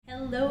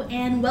Hello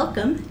and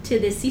welcome to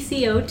the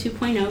CCO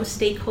 2.0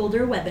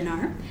 Stakeholder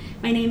webinar.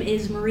 My name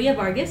is Maria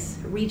Vargas,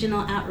 Regional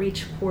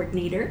Outreach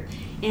Coordinator,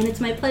 and it's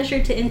my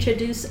pleasure to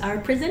introduce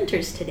our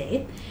presenters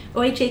today,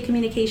 OHA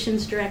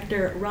Communications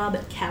Director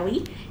Rob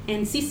Cowie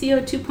and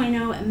CCO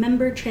 2.0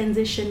 Member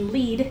Transition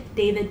Lead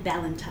David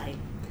Ballantyne.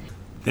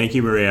 Thank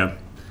you, Maria.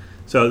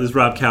 So this is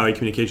Rob Cowie,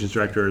 Communications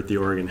Director at the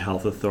Oregon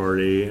Health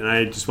Authority, and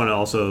I just want to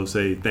also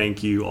say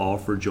thank you all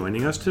for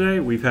joining us today.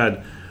 We've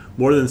had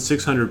more than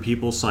 600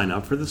 people sign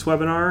up for this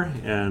webinar,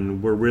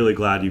 and we're really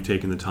glad you've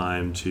taken the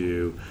time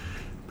to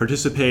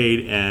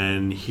participate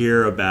and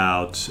hear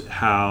about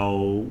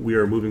how we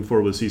are moving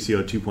forward with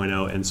CCO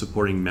 2.0 and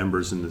supporting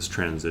members in this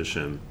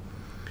transition.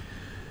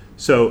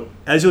 So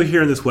as you'll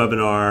hear in this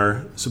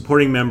webinar,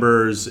 supporting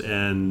members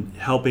and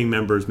helping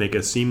members make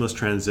a seamless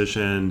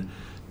transition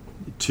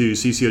to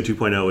CCO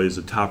 2.0 is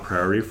a top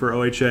priority for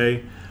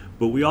OHA,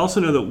 but we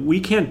also know that we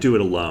can't do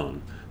it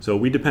alone. So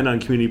we depend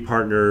on community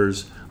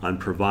partners, on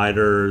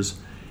providers,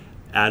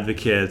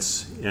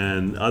 advocates,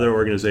 and other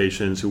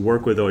organizations who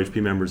work with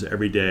OHP members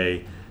every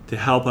day to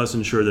help us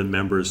ensure that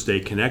members stay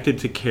connected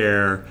to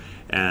care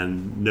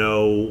and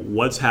know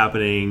what's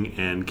happening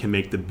and can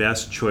make the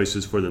best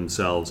choices for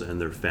themselves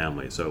and their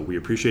family. So we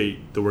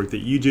appreciate the work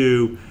that you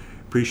do,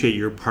 appreciate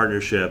your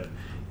partnership,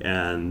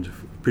 and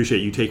appreciate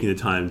you taking the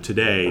time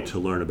today to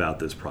learn about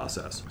this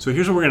process. So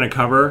here's what we're going to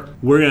cover.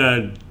 We're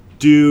going to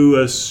do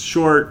a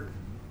short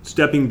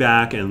stepping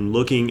back and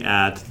looking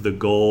at the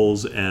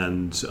goals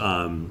and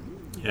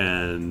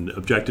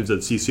objectives of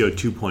CCO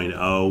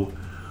 2.0.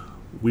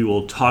 We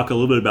will talk a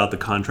little bit about the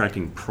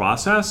contracting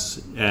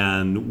process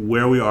and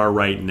where we are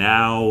right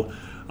now,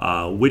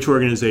 which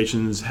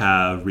organizations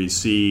have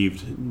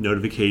received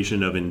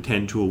notification of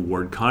intent to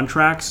award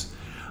contracts,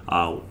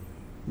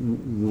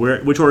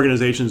 which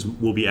organizations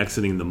will be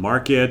exiting the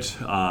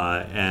market,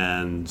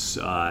 and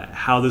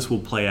how this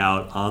will play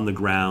out on the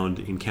ground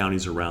in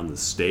counties around the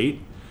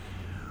state.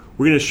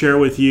 We're going to share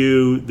with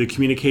you the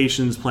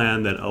communications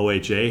plan that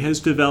OHA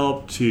has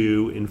developed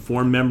to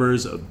inform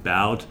members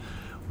about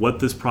what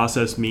this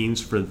process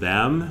means for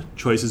them,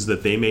 choices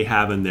that they may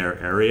have in their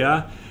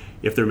area,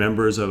 if they're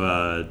members of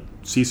a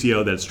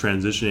CCO that's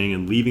transitioning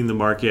and leaving the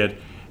market,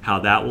 how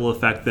that will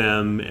affect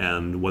them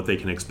and what they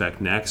can expect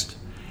next.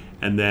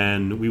 And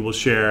then we will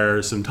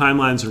share some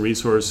timelines and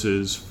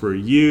resources for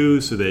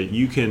you so that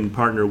you can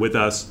partner with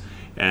us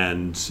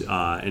and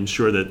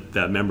ensure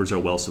that members are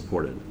well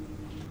supported.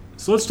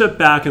 So let's step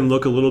back and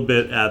look a little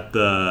bit at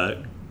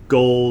the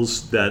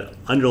goals that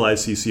underlie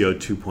CCO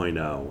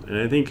 2.0. And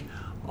I think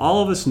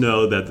all of us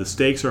know that the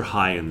stakes are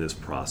high in this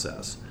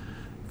process.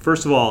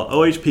 First of all,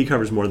 OHP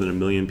covers more than 1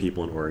 million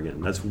people in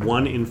Oregon. That's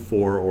 1 in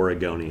 4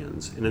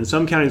 Oregonians. And in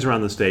some counties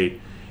around the state,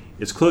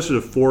 it's closer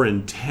to 4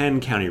 in 10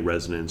 county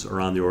residents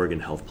are on the Oregon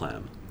Health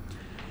Plan.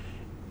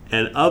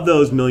 And of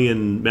those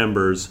million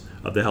members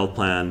of the health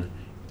plan,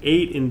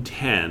 8 in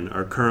 10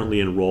 are currently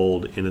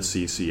enrolled in a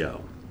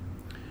CCO.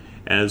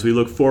 And as we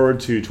look forward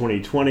to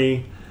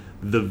 2020,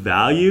 the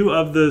value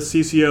of the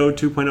CCO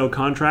 2.0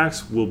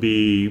 contracts will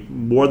be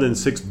more than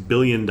 $6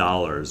 billion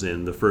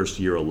in the first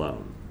year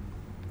alone.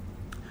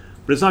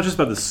 But it's not just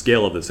about the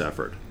scale of this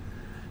effort.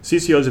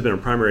 CCOs have been a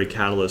primary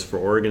catalyst for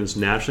Oregon's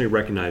nationally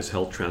recognized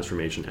health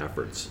transformation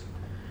efforts.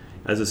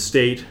 As a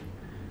state,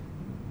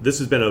 this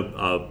has been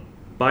a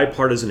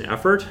bipartisan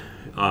effort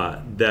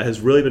that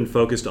has really been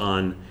focused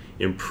on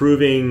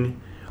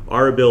improving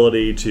our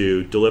ability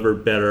to deliver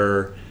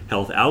better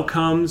health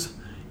outcomes,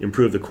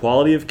 improve the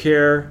quality of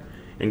care,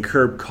 and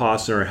curb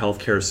costs in our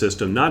healthcare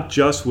system, not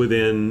just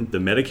within the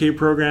Medicaid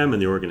program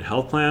and the Oregon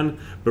Health Plan,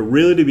 but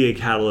really to be a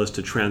catalyst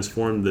to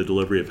transform the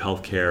delivery of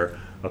healthcare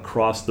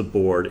across the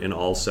board in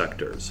all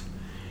sectors.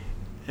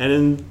 And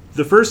in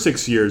the first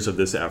 6 years of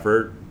this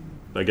effort,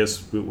 I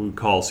guess we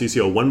call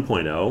CCO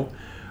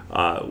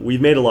 1.0,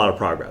 we've made a lot of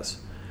progress.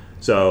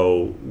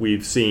 So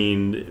we've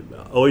seen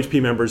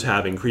OHP members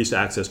have increased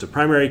access to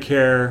primary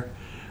care,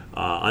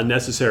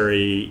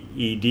 unnecessary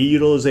ED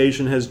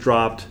utilization has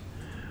dropped,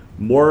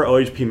 more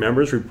OHP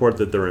members report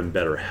that they're in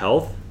better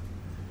health,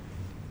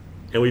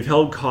 and we've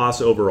held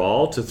costs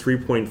overall to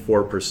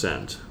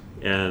 3.4%.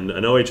 And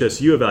an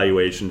OHSU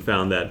evaluation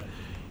found that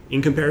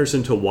in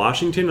comparison to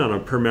Washington on a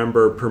per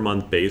member per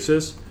month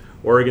basis,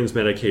 Oregon's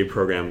Medicaid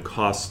program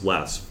costs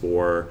less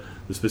for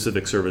the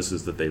specific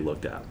services that they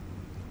looked at.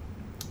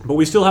 But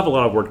we still have a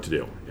lot of work to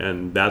do,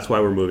 and that's why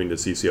we're moving to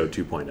CCO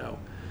 2.0.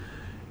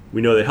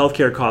 We know that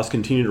healthcare costs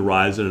continue to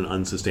rise at an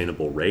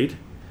unsustainable rate.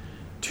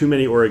 Too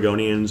many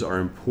Oregonians are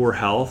in poor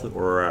health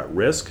or are at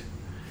risk.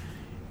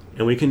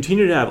 And we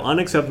continue to have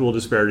unacceptable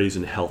disparities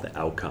in health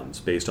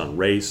outcomes based on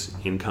race,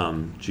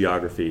 income,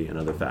 geography, and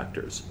other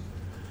factors.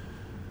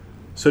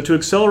 So to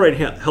accelerate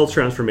health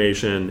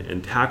transformation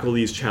and tackle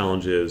these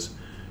challenges,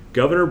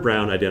 Governor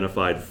Brown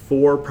identified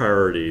 4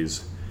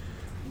 priorities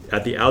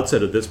at the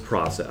outset of this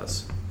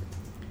process.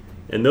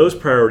 And those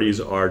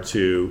priorities are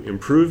to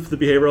improve the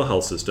behavioral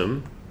health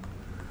system,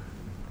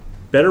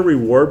 better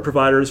reward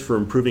providers for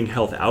improving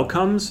health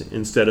outcomes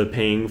instead of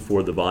paying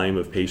for the volume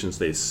of patients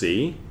they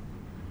see,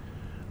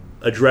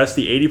 address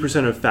the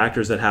 80% of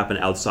factors that happen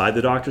outside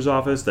the doctor's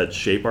office that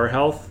shape our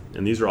health,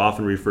 and these are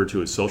often referred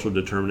to as social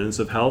determinants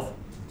of health,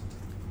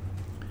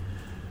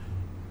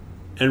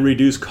 and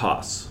reduce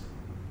costs.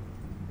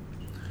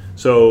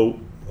 So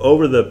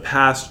over the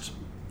past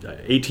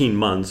 18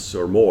 months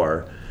or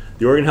more,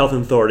 the Oregon Health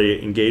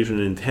Authority engaged in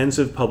an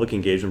intensive public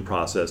engagement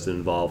process that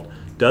involved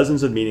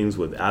dozens of meetings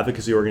with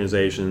advocacy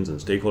organizations and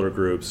stakeholder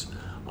groups,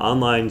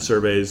 online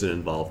surveys that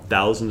involved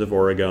thousands of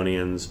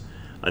Oregonians,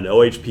 an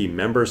OHP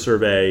member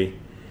survey,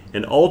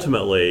 and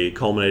ultimately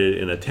culminated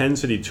in a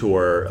 10-city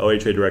tour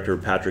OHA Director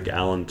Patrick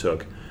Allen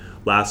took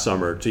last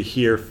summer to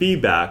hear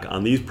feedback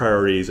on these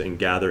priorities and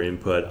gather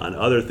input on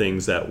other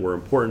things that were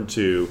important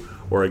to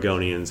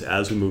Oregonians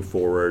as we move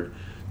forward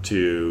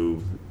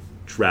to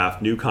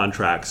draft new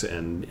contracts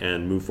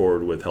and move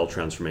forward with health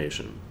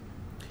transformation.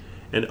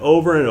 And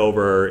over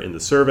in the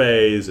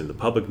surveys, in the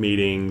public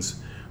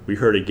meetings, we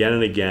heard again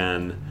and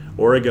again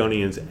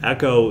Oregonians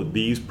echo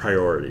these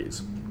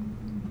priorities.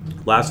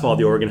 Last fall,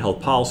 the Oregon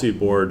Health Policy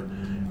Board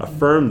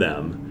affirmed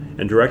them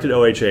and directed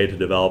OHA to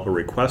develop a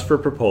request for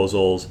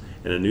proposals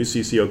and a new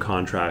CCO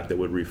contract that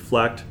would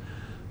reflect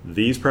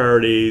these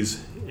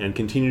priorities and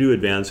continue to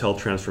advance health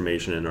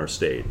transformation in our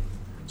state.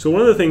 So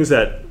one of the things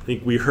that I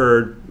think we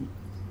heard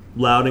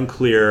loud and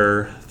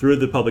clear through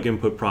the public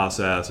input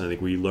process, and I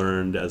think we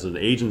learned as an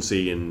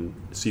agency in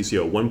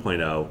CCO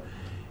 1.0,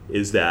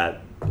 is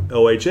that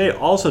OHA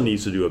also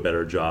needs to do a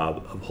better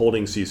job of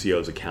holding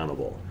CCOs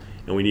accountable,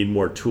 and we need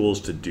more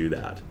tools to do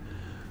that.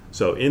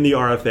 So in the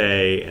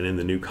RFA and in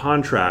the new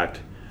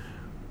contract,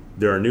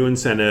 there are new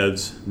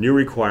incentives, new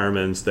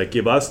requirements that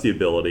give us the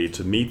ability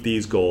to meet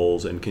these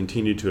goals and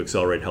continue to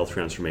accelerate health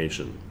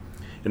transformation.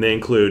 And they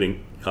include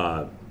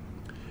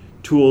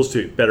tools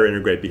to better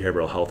integrate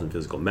behavioral health and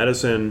physical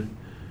medicine,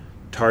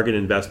 target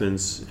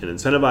investments and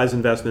incentivize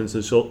investments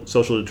in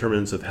social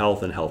determinants of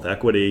health and health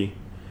equity,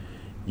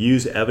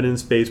 use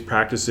evidence-based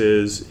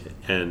practices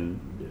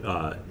and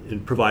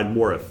provide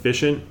more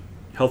efficient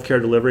healthcare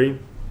delivery,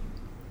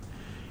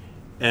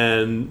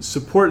 and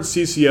support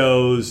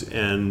CCOs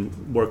and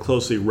more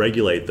closely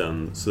regulate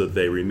them so that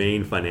they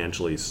remain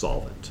financially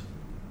solvent.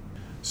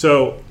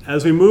 So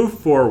as we move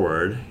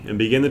forward and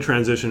begin the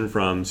transition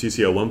from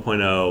CCO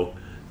 1.0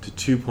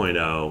 to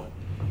 2.0,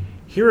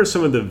 here are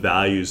some of the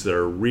values that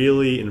are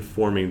really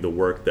informing the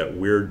work that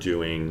we're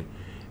doing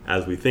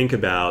as we think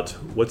about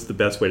what's the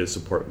best way to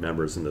support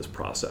members in this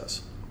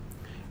process.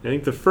 I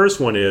think the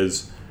first one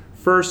is,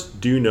 first,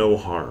 do no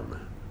harm.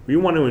 We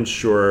want to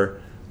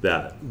ensure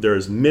that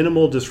there's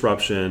minimal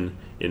disruption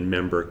in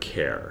member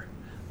care,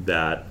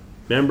 that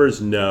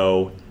members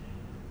know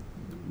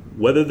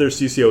whether their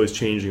CCO is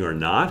changing or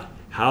not,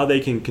 how they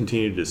can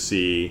continue to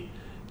see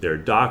their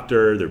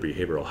doctor, their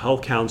behavioral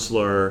health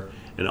counselor,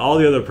 and all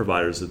the other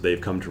providers that they've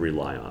come to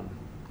rely on.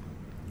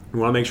 We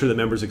want to make sure that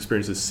members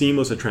experience as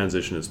seamless a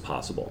transition as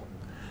possible.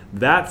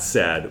 That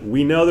said,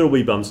 we know there will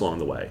be bumps along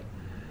the way.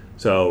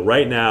 So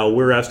right now,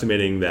 we're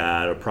estimating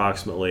that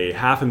approximately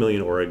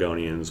 500,000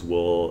 Oregonians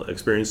will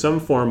experience some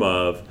form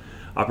of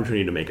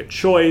opportunity to make a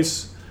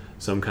choice,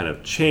 some kind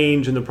of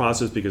change in the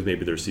process because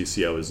maybe their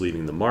CCO is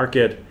leaving the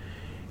market.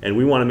 And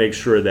we want to make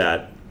sure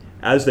that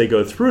as they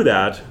go through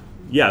that,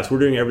 yes, we're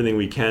doing everything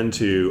we can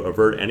to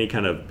avert any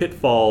kind of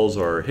pitfalls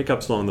or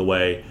hiccups along the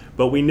way,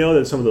 but we know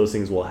that some of those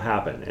things will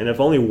happen. And if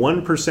only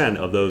 1%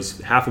 of those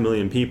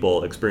 500,000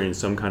 people experience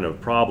some kind of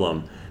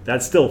problem,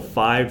 that's still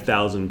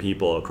 5,000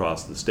 people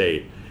across the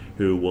state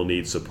who will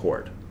need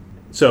support.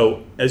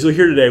 So as you'll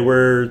hear today,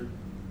 we're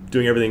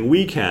doing everything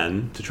we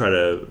can to try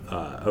to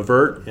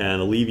avert and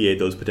alleviate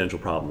those potential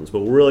problems, but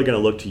we're really going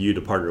to look to you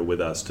to partner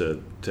with us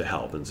to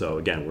help. And so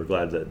again, we're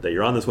glad that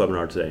you're on this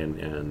webinar today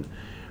and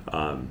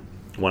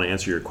want to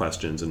answer your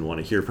questions and want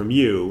to hear from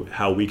you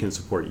how we can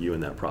support you in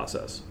that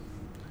process.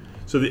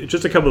 So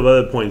just a couple of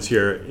other points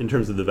here in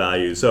terms of the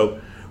values.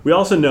 So we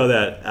also know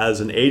that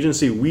as an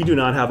agency, we do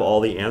not have all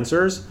the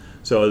answers.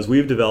 So as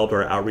we've developed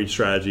our outreach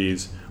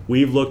strategies,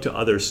 we've looked to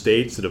other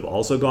states that have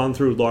also gone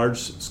through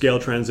large-scale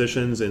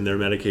transitions in their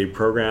Medicaid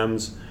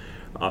programs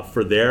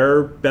for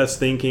their best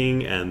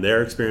thinking and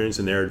their experience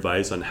and their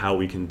advice on how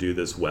we can do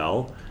this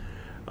well.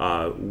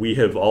 We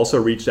have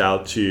also reached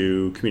out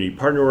to community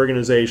partner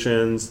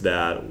organizations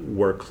that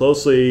work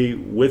closely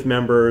with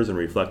members and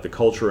reflect the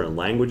culture and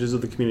languages of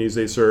the communities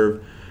they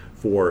serve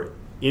for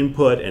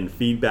input and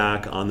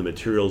feedback on the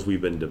materials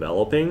we've been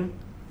developing.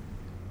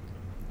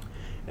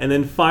 And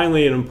then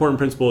finally, an important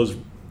principle is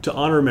to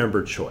honor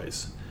member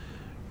choice.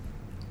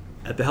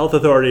 At the Health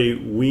Authority,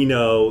 we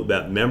know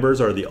that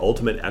members are the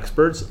ultimate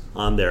experts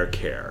on their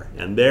care,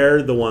 and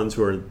they're the ones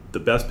who are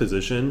the best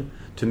positioned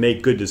to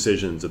make good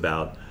decisions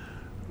about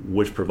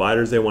which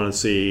providers they want to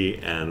see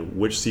and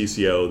which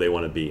CCO they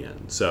want to be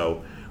in.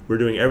 So we're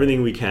doing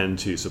everything we can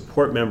to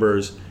support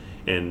members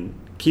and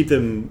give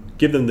them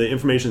the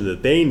information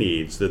that they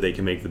need so that they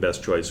can make the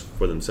best choice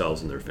for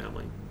themselves and their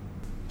family.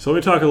 So let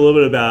me talk a little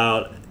bit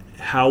about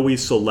how we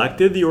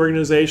selected the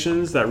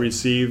organizations that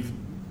receive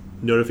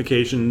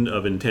notification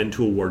of intent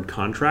to award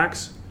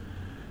contracts.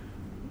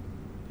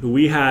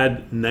 we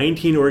had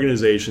 19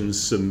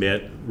 organizations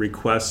submit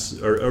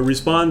requests or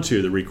respond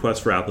to the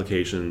request for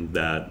application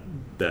that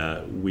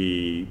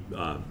we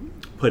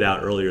put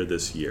out earlier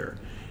this year.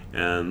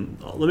 And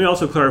let me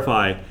also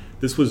clarify,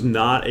 this was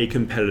not a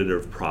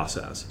competitive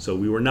process. So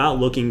we were not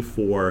looking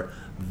for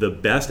the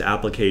best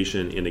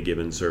application in a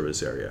given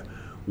service area.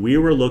 We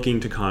were looking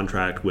to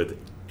contract with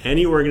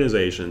any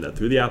organization that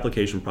through the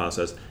application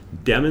process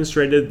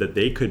demonstrated that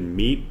they could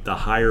meet the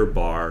higher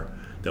bar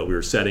that we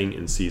were setting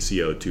in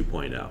CCO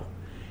 2.0.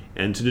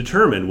 And to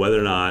determine whether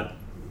or not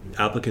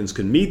applicants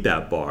could meet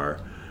that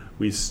bar,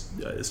 we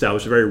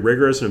established a very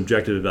rigorous and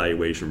objective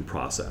evaluation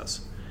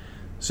process.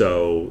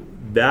 So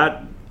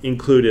that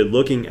included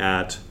looking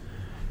at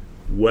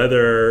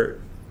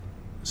whether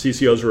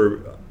CCOs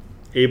were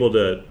able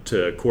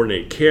to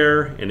coordinate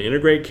care and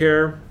integrate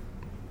care.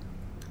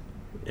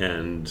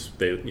 And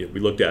we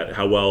looked at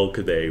how well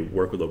could they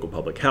work with local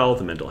public health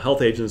and mental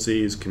health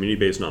agencies,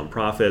 community-based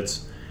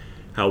nonprofits,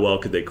 how well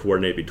could they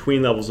coordinate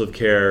between levels of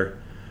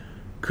care,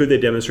 could they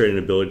demonstrate an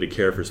ability to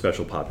care for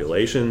special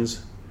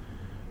populations,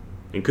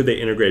 and could they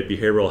integrate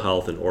behavioral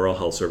health and oral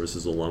health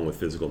services along with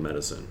physical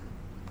medicine.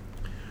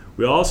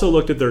 We also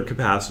looked at their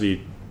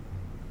capacity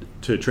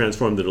to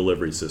transform the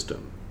delivery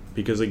system,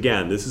 because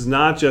again, this is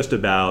not just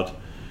about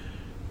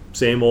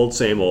same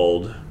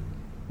old,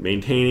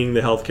 maintaining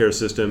the healthcare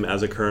system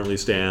as it currently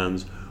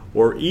stands,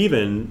 or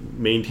even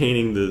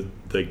maintaining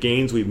the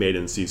gains we've made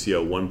in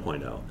CCO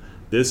 1.0.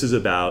 This is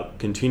about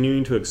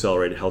continuing to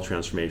accelerate health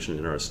transformation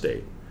in our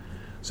state.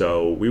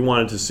 So we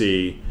wanted to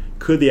see,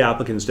 could the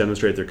applicants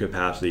demonstrate their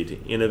capacity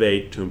to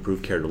innovate, to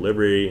improve care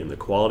delivery and the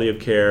quality of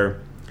care?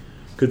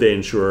 Could they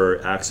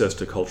ensure access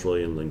to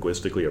culturally and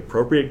linguistically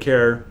appropriate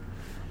care?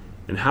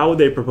 And how would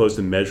they propose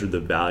to measure the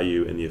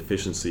value and the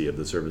efficiency of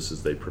the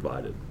services they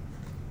provided?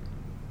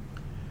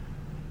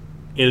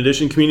 In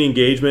addition, community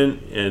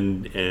engagement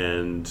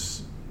and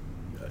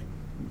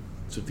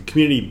so the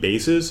community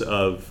basis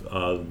of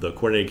the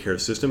coordinated care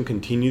system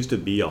continues to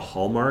be a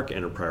hallmark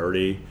and a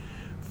priority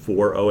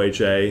for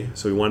OHA.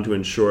 So we wanted to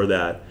ensure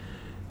that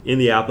in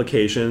the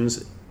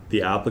applications,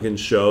 the applicants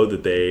showed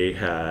that they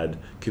had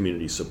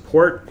community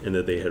support and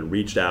that they had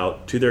reached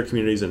out to their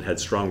communities and had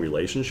strong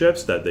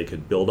relationships that they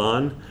could build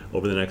on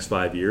over the next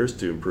 5 years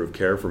to improve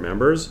care for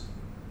members.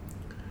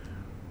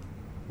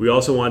 We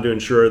also wanted to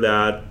ensure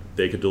that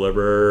they could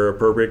deliver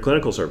appropriate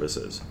clinical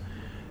services,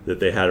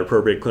 that they had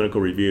appropriate clinical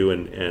review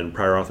and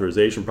prior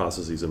authorization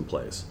processes in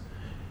place.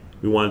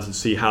 We wanted to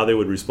see how they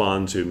would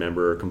respond to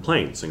member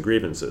complaints and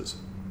grievances.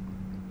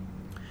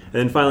 And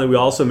then finally, we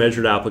also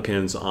measured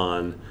applicants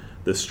on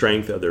the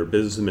strength of their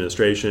business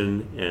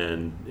administration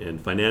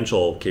and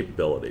financial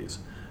capabilities.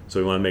 So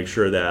we want to make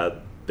sure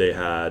that they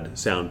had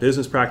sound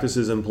business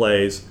practices in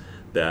place,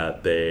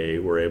 that they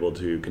were able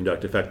to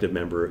conduct effective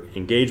member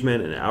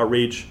engagement and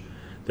outreach,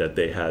 that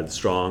they had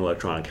strong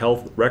electronic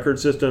health record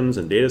systems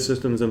and data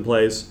systems in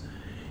place,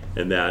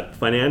 and that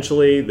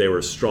financially they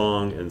were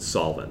strong and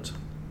solvent.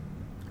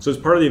 So as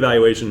part of the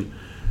evaluation,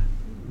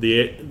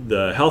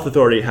 the health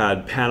authority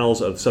had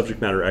panels of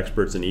subject matter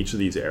experts in each of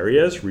these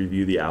areas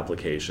review the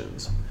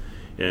applications.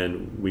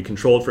 And we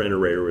controlled for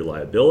inter-rater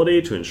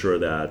reliability to ensure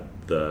that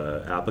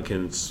the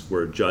applicants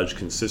were judged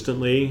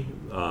consistently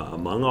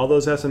among all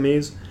those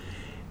SMEs.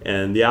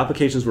 And the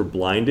applications were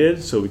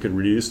blinded so we could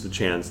reduce the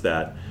chance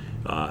that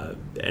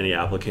any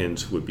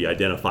applicant would be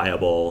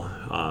identifiable.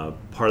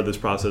 Part of this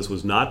process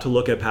was not to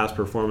look at past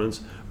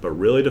performance, but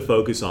really to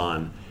focus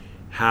on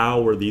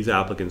how were these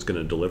applicants going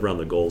to deliver on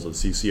the goals of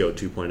CCO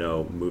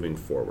 2.0 moving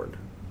forward.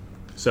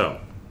 So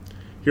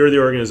here are the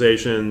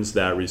organizations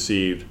that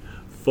received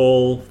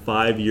full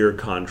 5-year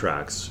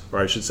contracts, or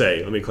I should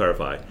say, let me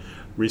clarify,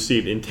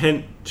 received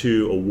intent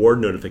to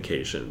award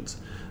notifications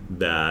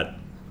that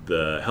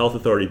the health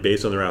authority,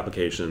 based on their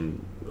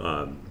application,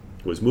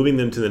 was moving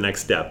them to the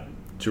next step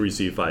to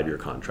receive 5-year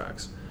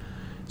contracts.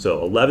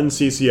 So 11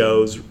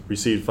 CCOs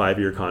received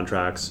 5-year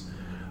contracts,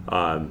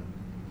 and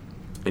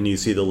you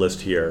see the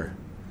list here.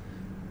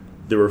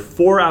 There were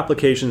 4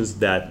 applications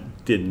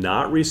that did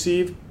not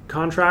receive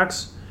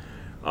contracts,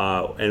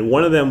 and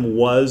one of them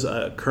was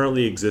a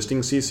currently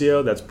existing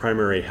CCO, that's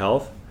Primary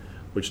Health,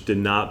 which did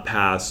not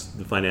pass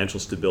the financial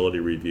stability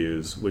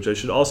reviews, which I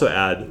should also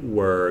add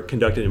were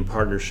conducted in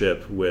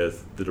partnership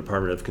with the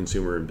Department of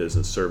Consumer and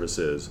Business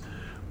Services,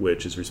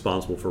 which is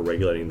responsible for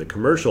regulating the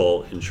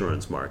commercial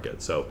insurance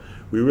market. So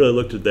we really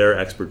looked at their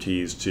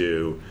expertise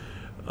to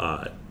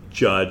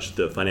judge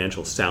the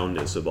financial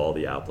soundness of all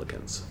the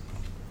applicants.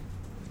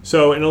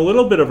 So in a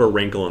little bit of a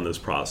wrinkle in this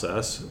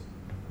process,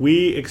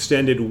 we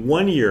extended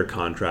 1-year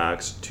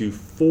contracts to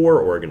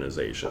 4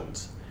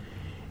 organizations.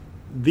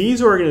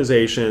 These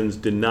organizations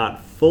did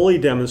not fully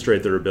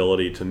demonstrate their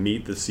ability to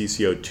meet the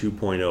CCO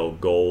 2.0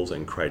 goals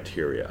and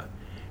criteria.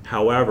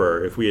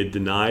 However, if we had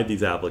denied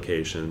these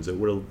applications,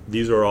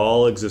 these are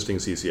all existing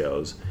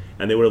CCOs,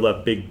 and they would have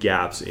left big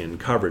gaps in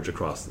coverage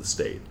across the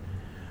state.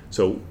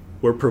 So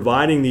we're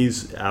providing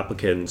these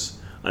applicants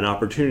an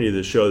opportunity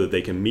to show that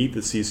they can meet the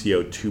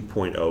CCO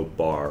 2.0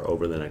 bar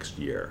over the next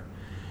year.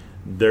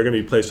 They're going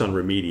to be placed on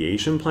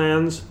remediation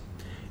plans,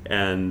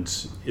 And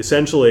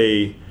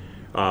essentially,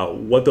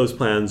 what those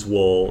plans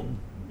will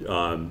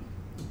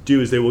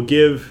do is they will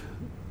give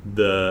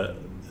the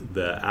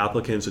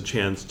applicants a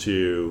chance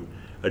to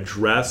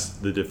address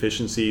the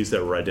deficiencies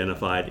that were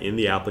identified in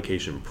the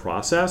application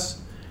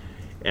process.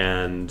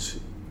 And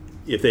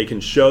if they can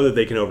show that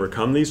they can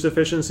overcome these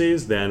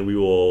deficiencies, then we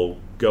will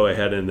go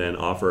ahead and then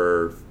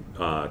offer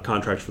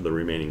contracts for the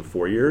remaining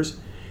 4 years.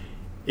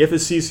 If a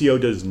CCO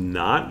does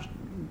not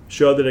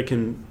show that it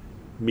can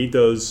meet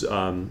those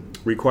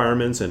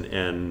requirements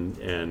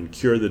and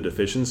cure the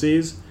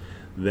deficiencies,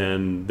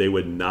 then they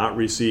would not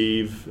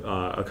receive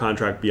a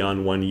contract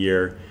beyond 1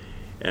 year,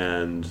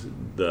 and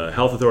the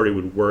health authority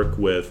would work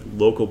with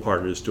local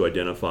partners to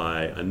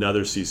identify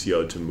another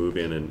CCO to move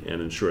in and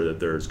ensure that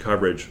there's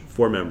coverage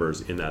for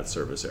members in that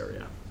service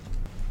area.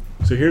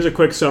 So here's a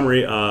quick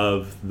summary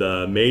of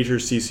the major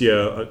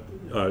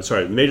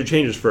the major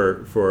changes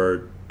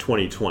for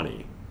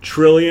 2020.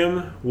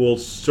 Trillium will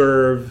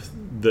serve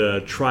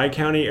the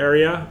Tri-County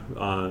area,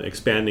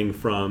 expanding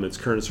from its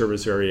current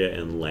service area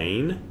in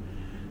Lane.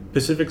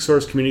 Pacific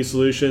Source Community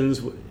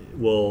Solutions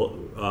will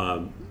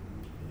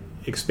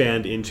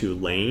expand into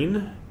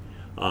Lane,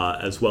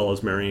 as well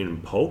as Marion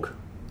and Polk.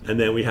 And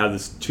then we have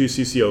this 2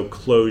 CCO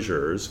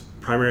closures.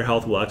 Primary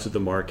Health will exit the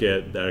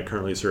market that it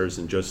currently serves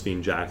in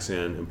Josephine,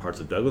 Jackson, and parts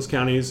of Douglas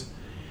counties.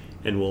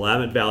 And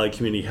Willamette Valley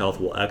Community Health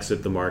will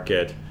exit the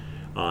market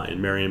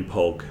in Marion,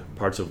 Polk,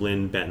 parts of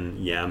Lynn, Benton,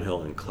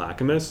 Yamhill, and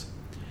Clackamas.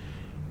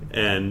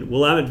 And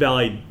Willamette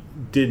Valley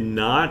did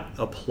not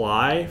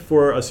apply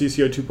for a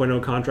CCO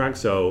 2.0 contract,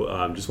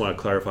 so just want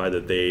to clarify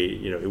that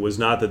it was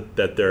not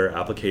that their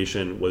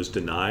application was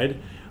denied.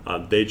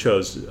 They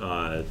chose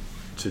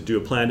to do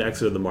a planned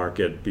exit of the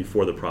market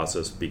before the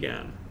process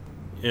began.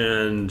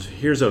 And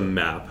here's a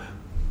map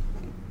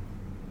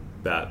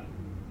that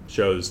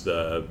shows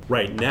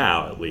right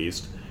now at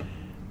least,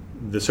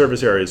 the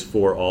service areas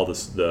for all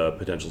the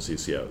potential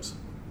CCOs.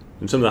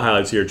 And some of the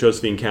highlights here: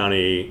 Josephine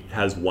County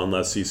has one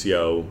less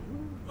CCO,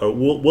 or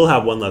will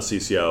have one less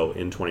CCO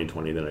in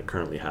 2020 than it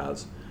currently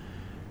has.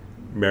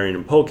 Marion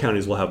and Polk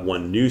counties will have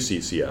one new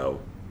CCO.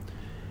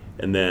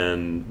 And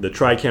then the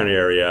Tri-County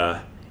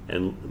area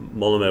and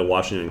Willamette,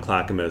 Washington, and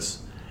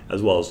Clackamas,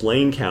 as well as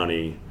Lane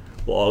County,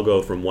 will all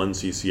go from 1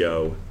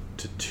 CCO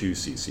to 2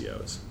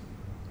 CCOs.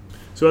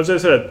 So as I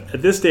said,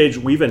 at this stage,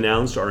 we've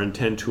announced our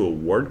intent to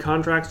award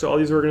contracts to all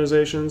these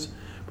organizations,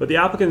 but the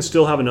applicants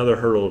still have another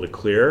hurdle to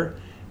clear,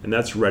 and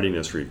that's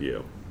readiness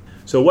review.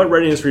 So what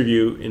readiness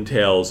review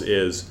entails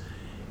is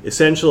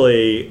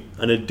essentially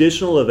an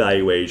additional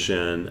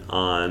evaluation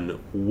on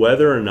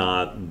whether or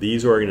not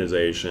these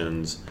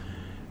organizations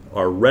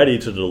are ready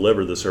to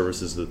deliver the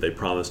services that they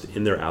promised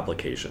in their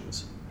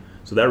applications.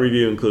 So that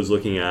review includes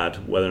looking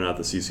at whether or not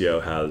the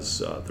CCO has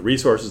the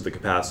resources, the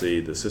capacity,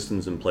 the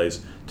systems in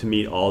place to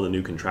meet all the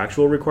new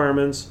contractual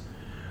requirements.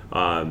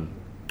 The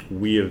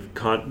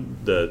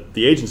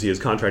agency has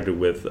contracted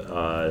with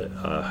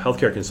a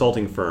healthcare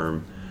consulting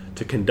firm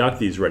to conduct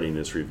these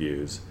readiness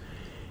reviews,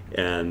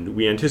 and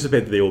we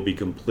anticipate that they will be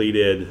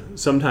completed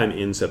sometime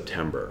in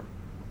September.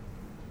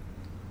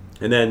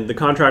 And then the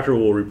contractor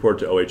will report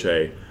to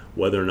OHA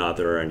whether or not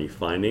there are any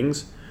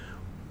findings.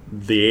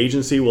 The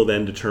agency will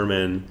then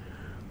determine,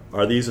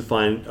 are these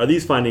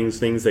findings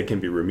things that can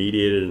be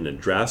remediated and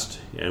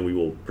addressed, and we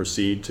will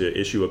proceed to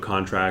issue a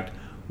contract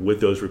with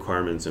those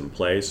requirements in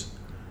place.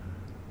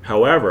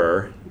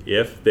 However,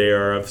 if they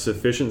are of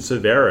sufficient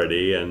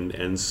severity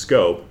and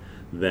scope,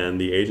 then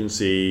the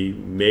agency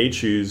may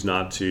choose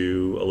not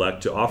to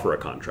elect to offer a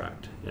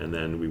contract, and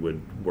then we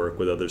would work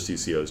with other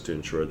CCOs to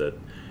ensure that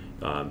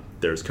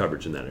there's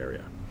coverage in that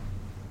area.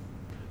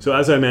 So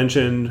as I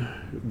mentioned,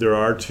 there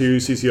are 2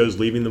 CCOs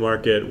leaving the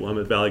market,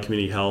 Willamette Valley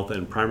Community Health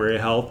and Primary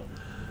Health.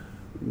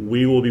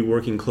 We will be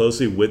working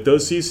closely with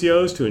those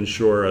CCOs to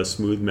ensure a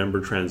smooth member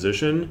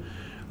transition,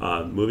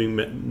 moving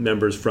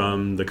members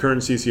from the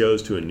current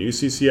CCOs to a new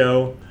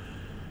CCO.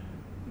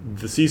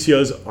 The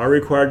CCOs are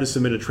required to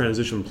submit a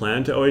transition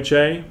plan to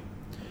OHA,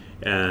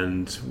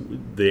 and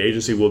the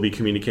agency will be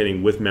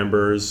communicating with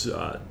members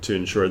to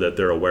ensure that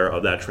they're aware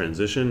of that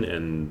transition,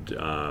 and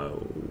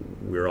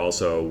we're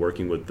also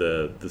working with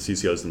the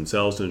CCOs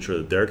themselves to ensure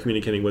that they're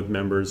communicating with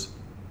members.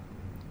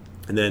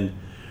 And then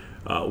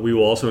we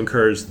will also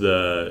encourage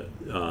the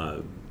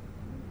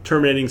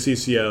terminating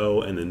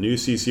CCO and the new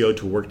CCO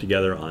to work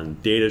together on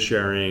data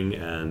sharing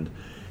and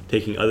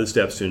taking other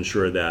steps to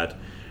ensure that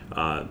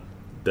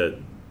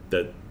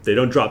that they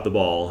don't drop the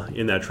ball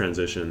in that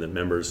transition, that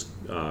members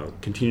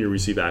continue to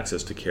receive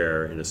access to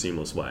care in a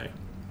seamless way.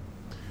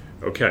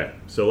 Okay,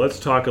 so let's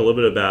talk a little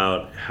bit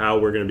about how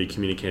we're going to be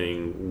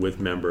communicating with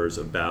members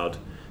about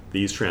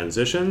these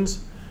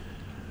transitions,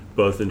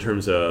 both in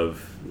terms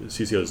of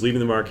CCOs leaving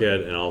the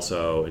market and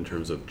also in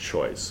terms of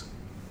choice.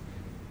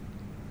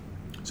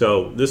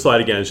 So this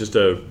slide, again, is just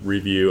a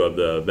review of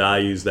the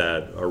values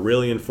that are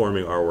really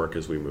informing our work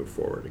as we move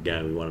forward.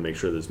 Again, we want to make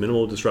sure there's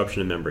minimal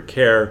disruption in member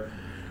care.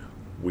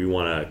 We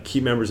want to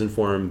keep members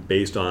informed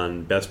based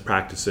on best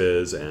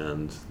practices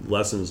and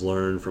lessons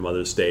learned from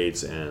other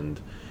states, and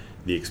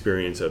the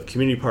experience of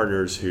community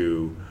partners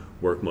who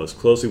work most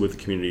closely with the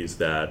communities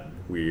that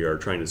we are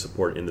trying to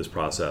support in this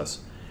process,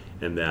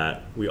 and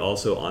that we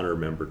also honor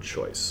member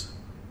choice.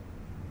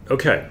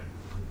 Okay,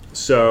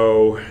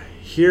 so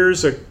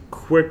here's a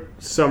quick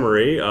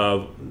summary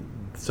of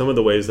some of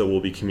the ways that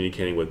we'll be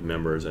communicating with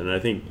members. And I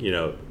think,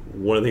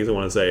 one of the things I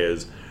want to say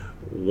is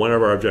one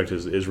of our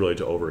objectives is really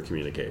to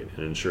over-communicate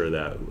and ensure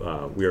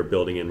that we are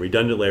building in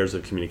redundant layers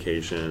of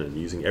communication and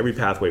using every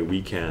pathway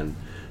we can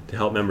to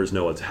help members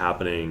know what's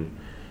happening,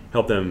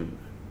 help them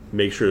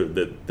make sure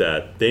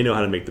that they know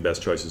how to make the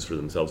best choices for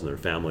themselves and their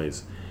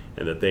families,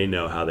 and that they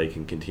know how they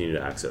can continue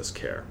to access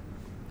care.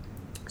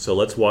 So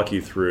let's walk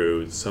you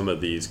through some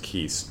of these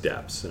key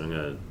steps. And I'm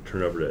going to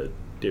turn it over to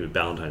David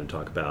Ballantyne to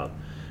talk about,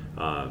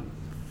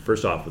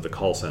 first off, with the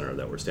call center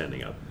that we're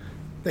standing up.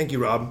 Thank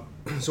you, Rob.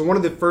 So one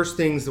of the first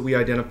things that we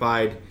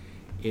identified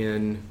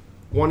in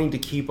wanting to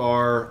keep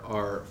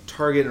our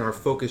target and our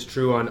focus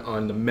true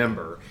on the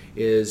member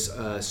is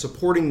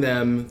supporting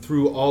them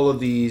through all of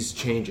these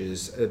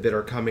changes that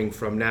are coming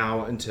from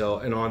now until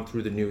and on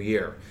through the new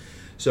year.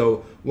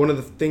 So one of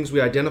the things we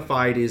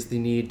identified is the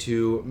need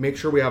to make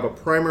sure we have a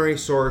primary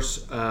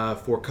source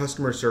for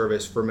customer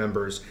service for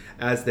members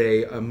as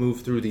they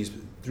move through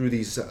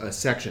these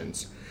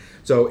sections.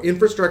 So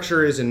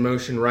infrastructure is in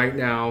motion right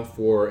now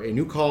for a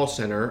new call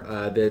center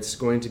that's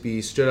going to be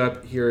stood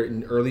up here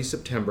in early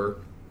September.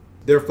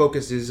 Their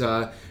focus is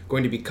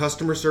going to be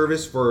customer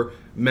service for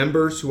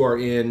members who are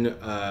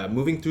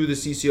moving through the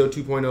CCO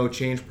 2.0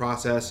 change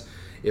process.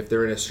 If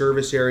they're in a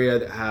service area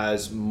that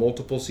has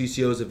multiple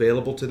CCOs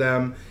available to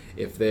them,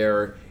 if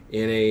they're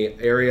in an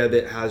area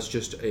that has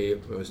just a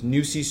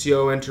new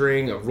CCO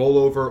entering, a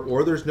rollover,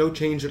 or there's no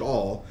change at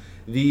all,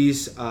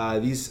 this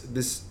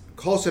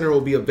call center will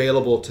be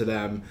available to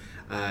them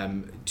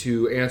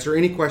to answer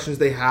any questions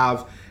they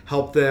have,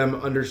 help them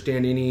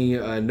understand any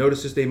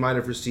notices they might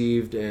have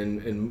received,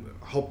 and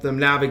help them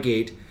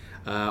navigate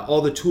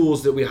all the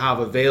tools that we have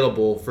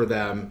available for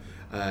them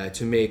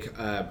to make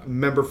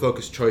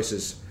member-focused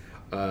choices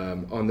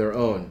on their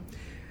own.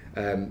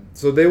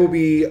 So they will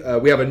be,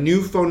 we have a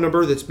new phone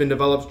number that's been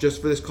developed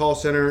just for this call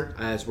center,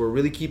 as we're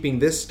really keeping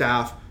this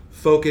staff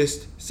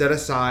focused, set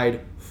aside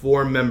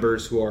for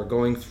members who are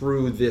going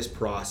through this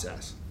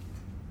process.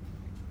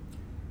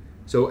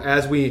 So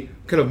as we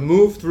kind of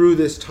move through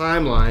this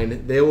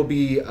timeline, they will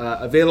be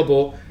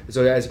available.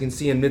 So as you can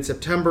see in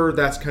mid-September,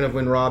 that's kind of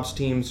when Rob's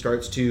team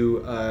starts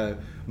to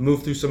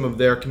move through some of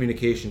their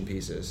communication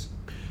pieces.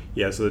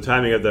 Yeah, so the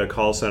timing of the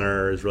call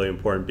center is really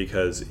important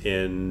because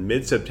in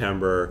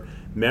mid-September,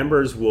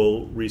 members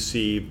will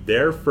receive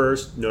their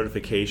first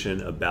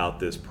notification about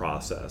this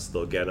process.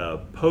 They'll get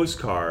a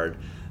postcard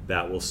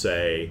that will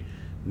say,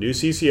 new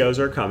CCOs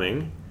are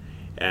coming,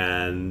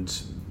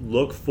 and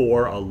look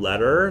for a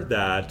letter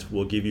that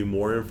will give you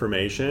more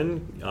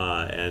information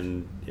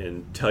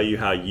and tell you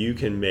how you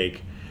can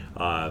make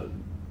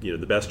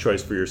the best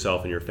choice for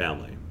yourself and your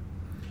family.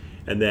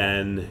 And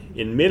then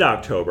in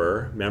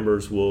mid-October,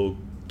 members will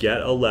get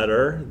a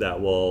letter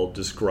that will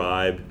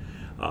describe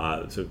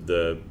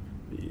providing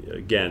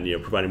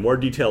more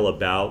detail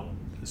about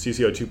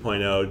CCO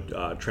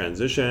 2.0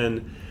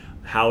 transition,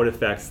 how it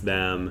affects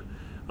them,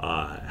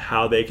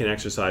 how they can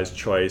exercise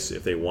choice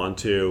if they want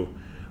to,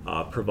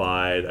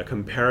 provide a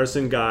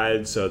comparison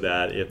guide so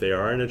that if they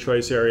are in a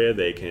choice area,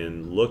 they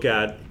can look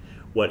at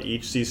what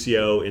each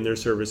CCO in their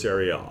service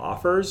area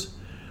offers,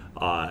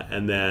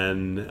 and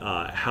then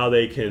how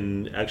they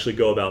can actually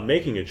go about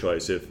making a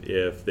choice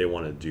if they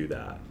want to do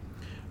that.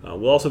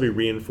 We'll also be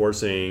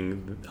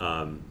reinforcing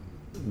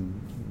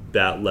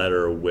that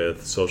letter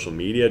with social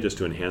media just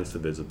to enhance the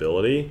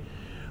visibility.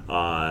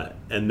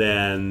 And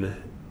then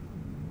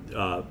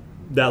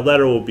that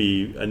letter will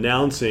be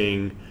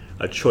announcing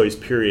a choice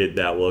period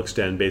that will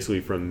extend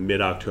basically from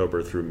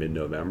mid-October through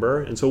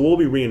mid-November. And so we'll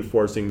be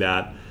reinforcing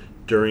that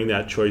during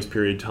that choice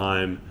period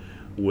time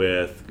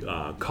with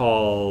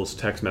calls,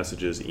 text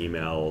messages,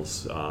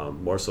 emails,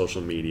 more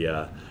social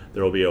media.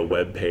 There will be a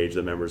web page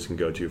that members can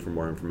go to for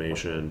more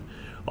information.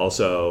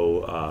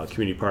 Also,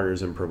 community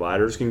partners and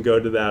providers can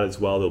go to that as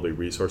well. There'll be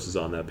resources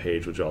on that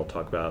page, which I'll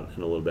talk about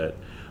in a little bit.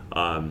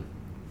 There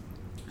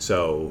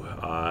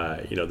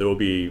will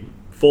be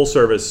full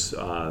service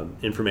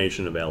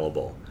information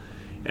available.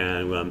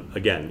 And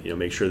again,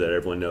 make sure that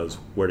everyone knows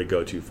where to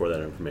go to for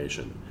that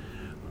information.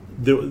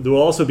 There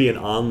will also be an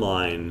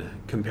online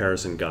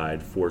comparison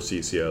guide for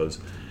CCOs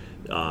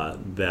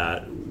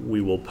that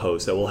we will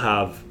post that will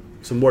have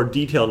some more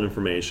detailed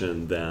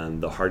information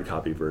than the hard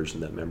copy version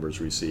that members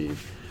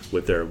receive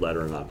with their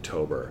letter in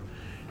October.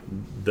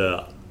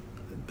 The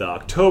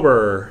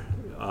October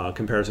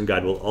comparison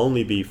guide will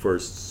only be for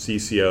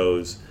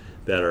CCOs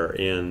that are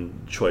in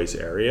choice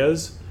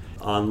areas.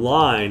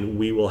 Online,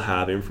 we will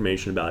have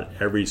information about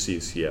every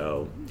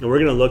CCO, and we're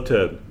going to look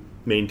to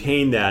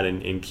maintain that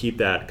and keep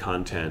that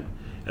content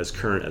as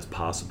current as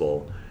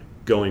possible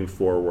going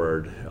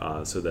forward,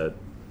 so that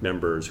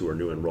members who are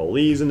new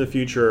enrollees in the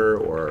future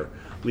or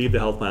leave the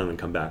health plan and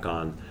come back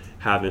on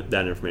have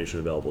that information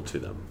available to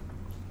them.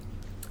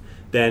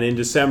 Then in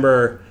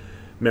December,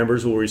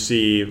 Members will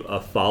receive a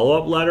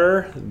follow-up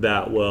letter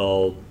that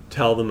will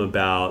tell them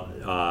about,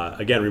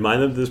 again,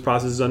 remind them that this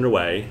process is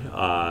underway,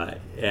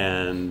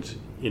 and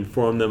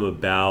inform them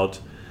about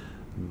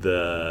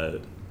the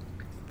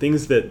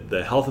things that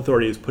the health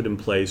authority has put in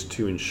place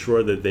to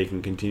ensure that they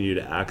can continue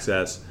to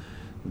access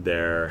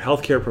their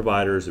healthcare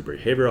providers, their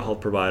behavioral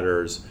health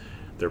providers,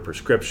 their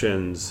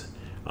prescriptions,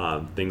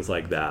 things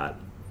like that.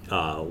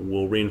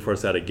 We'll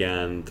reinforce that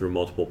again through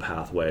multiple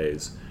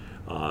pathways.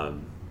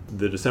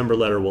 The December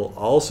letter will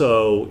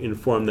also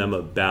inform them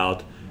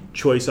about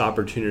choice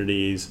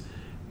opportunities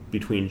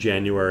between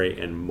January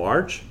and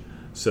March,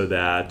 so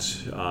that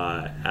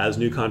as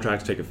new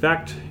contracts take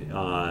effect,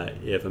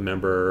 if a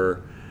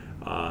member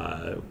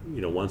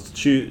wants to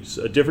choose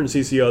a different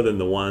CCO than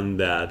the one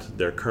that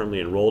they're currently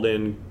enrolled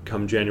in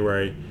come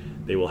January,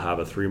 they will have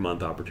a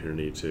 3-month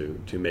opportunity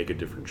to make a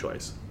different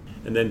choice.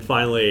 And then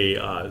finally,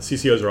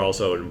 CCOs are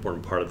also an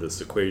important part of this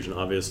equation.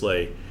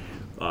 Obviously,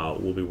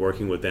 we'll be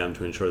working with them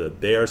to ensure that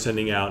they are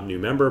sending out new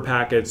member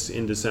packets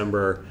in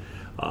December.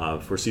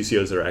 For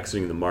CCOs that are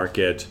exiting the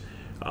market,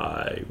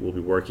 we'll be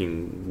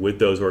working with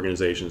those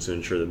organizations to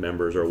ensure that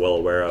members are well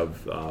aware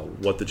of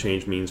what the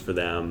change means for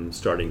them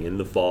starting in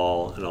the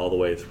fall and all the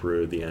way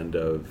through the end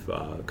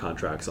of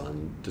contracts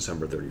on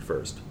December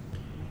 31st.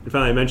 And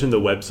finally, I mentioned the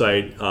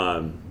website.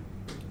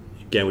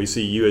 Again, we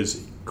see you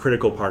as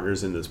critical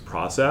partners in this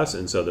process,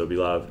 and so there'll be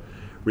a lot of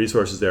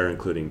resources there,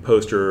 including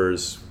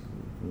posters,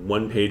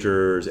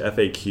 one-pagers,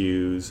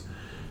 FAQs,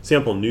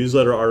 sample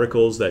newsletter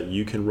articles that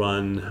you can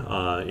run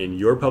in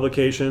your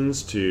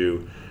publications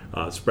to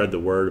spread the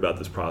word about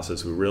this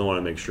process. We really want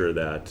to make sure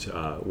that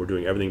we're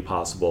doing everything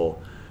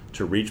possible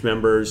to reach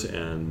members,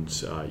 and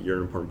you're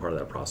an important part of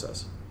that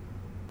process.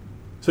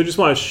 So I just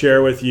want to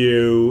share with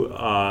you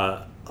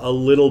a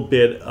little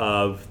bit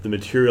of the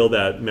material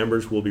that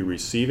members will be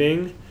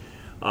receiving.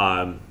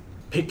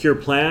 Pick Your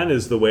Plan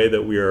is the way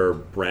that we are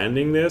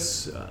branding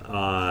this,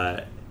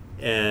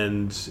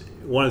 and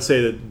I want to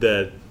say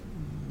that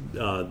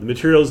the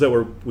materials that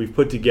we've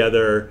put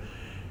together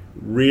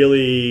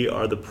really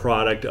are the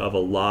product of a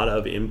lot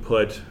of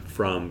input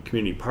from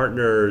community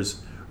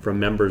partners, from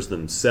members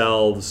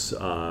themselves.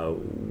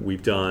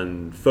 We've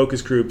done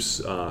focus groups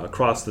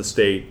across the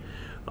state.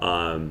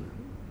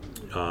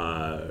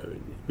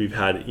 We've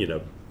had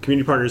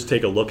community partners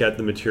take a look at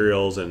the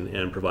materials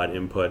and provide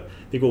input.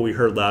 I think what we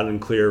heard loud and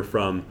clear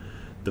from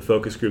the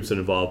focus groups that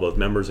involve both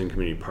members and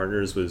community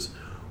partners was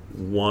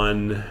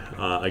one,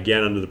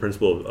 again, under the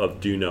principle of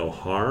do no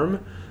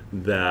harm,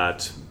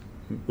 that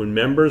when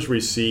members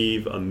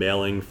receive a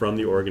mailing from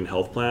the Oregon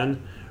Health Plan,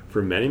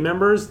 for many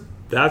members,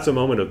 that's a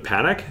moment of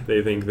panic.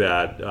 They think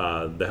that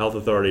the health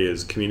authority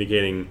is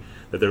communicating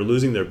that they're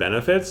losing their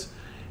benefits.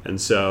 And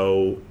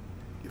so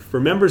for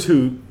members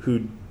who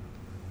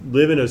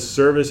live in a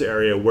service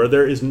area where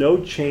there is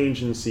no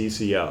change in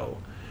CCO,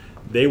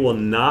 they will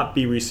not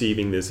be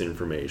receiving this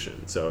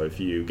information. So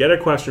if you get a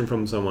question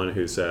from someone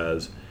who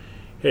says,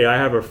 hey, I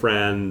have a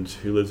friend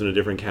who lives in a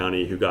different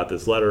county who got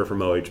this letter from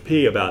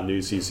OHP about new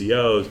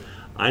CCOs,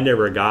 I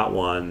never got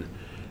one,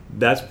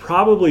 that's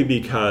probably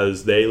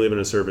because they live in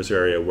a service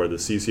area where the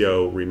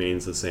CCO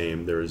remains the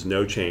same, there is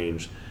no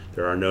change,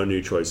 there are no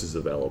new choices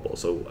available.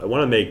 So I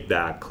want to make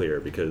that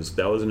clear because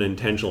that was an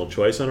intentional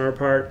choice on our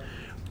part.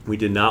 We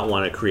did not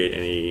want to create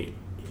any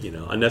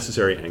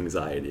unnecessary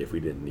anxiety if we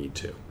didn't need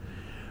to.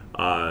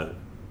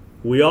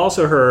 We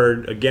also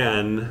heard,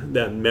 again,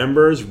 that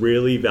members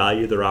really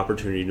value their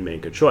opportunity to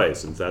make a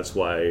choice, and that's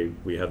why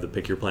we have the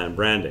Pick Your Plan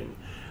branding.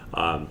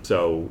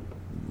 So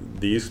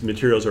these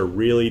materials are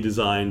really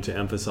designed to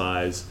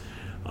emphasize,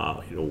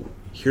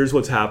 here's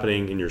what's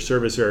happening in your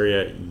service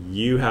area.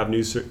 You have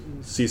new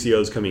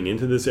CCOs coming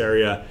into this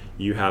area.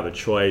 You have a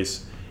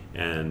choice,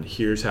 and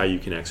here's how you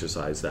can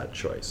exercise that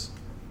choice.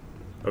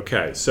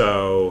 Okay,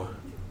 so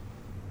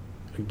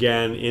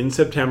again, in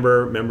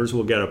September, members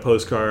will get a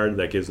postcard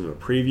that gives them a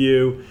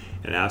preview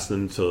and asks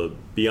them to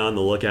be on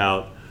the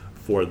lookout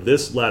for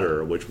this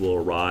letter, which will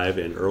arrive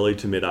in early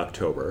to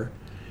mid-October.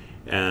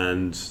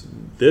 And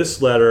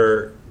this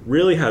letter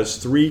really has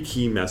 3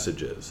 key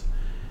messages.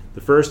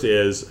 The first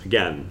is,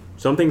 again,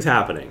 something's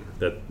happening,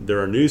 that there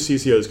are new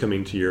CCOs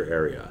coming to your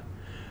area.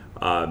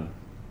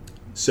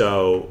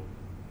 So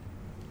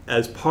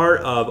as part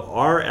of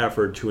our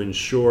effort to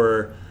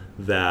ensure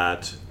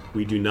that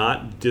we do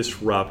not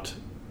disrupt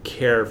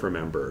care for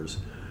members,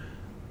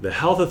 the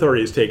health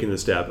authority has taken the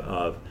step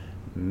of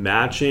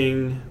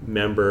matching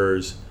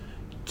members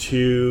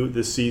to the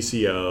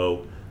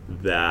CCO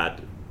that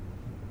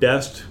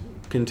best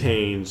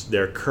contains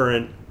their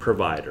current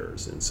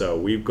providers. And so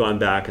we've gone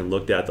back and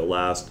looked at the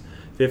last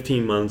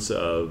 15 months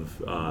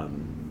of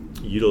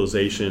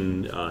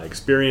utilization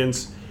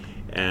experience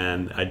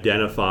and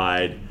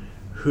identified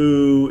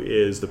who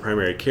is the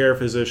primary care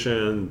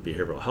physician,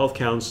 behavioral health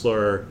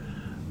counselor,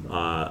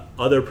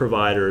 other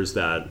providers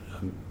that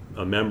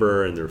a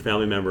member and their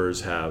family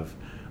members have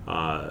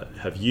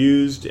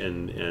used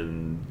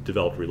and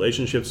developed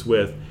relationships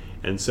with.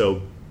 And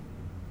so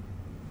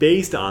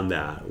based on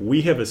that,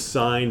 we have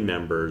assigned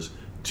members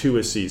to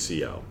a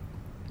CCO.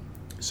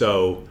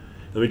 So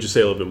let me just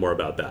say a little bit more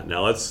about that.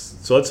 Now let's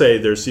say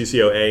there's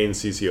CCO A and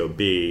CCO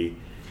B.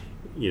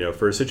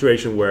 For a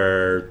situation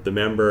where the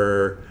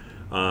members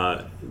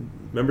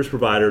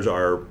providers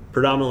are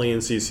predominantly in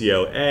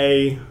CCO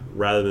A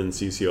rather than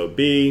CCO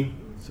B,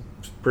 it's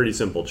a pretty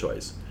simple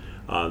choice.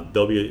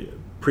 They'll be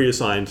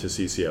pre-assigned to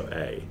CCO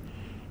A.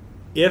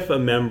 If a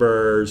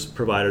member's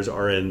providers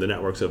are in the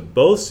networks of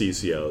both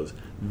CCOs,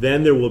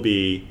 then there will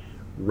be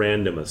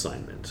random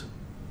assignment.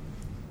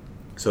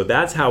 So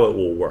that's how it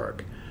will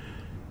work.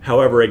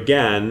 However,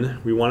 again,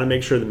 we want to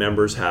make sure the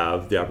members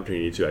have the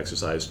opportunity to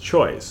exercise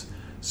choice.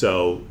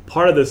 So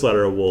part of this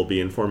letter will be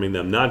informing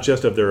them not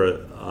just of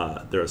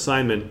their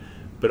assignment,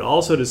 but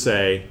also to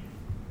say,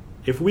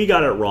 if we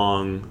got it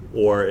wrong,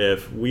 or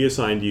if we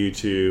assigned you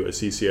to a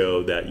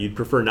CCO that you'd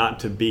prefer not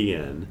to be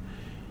in,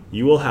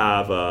 you will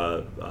have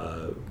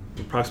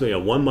approximately a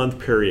 1-month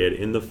period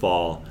in the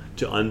fall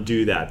to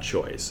undo that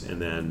choice.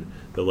 And then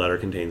the letter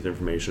contains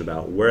information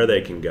about where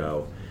they can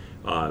go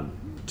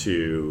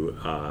to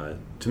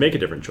make a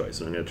different choice.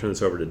 And I'm going to turn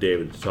this over to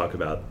David to talk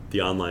about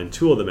the online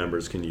tool that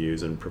members can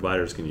use and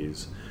providers can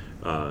use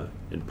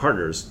and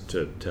partners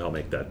to help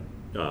make that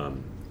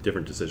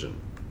different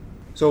decision.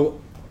 So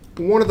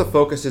one of the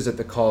focuses at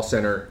the call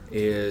center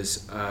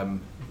is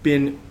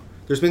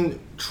there's been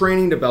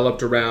training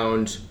developed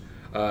around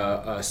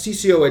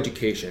CCO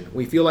education.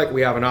 We feel like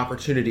we have an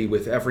opportunity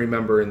with every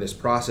member in this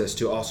process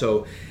to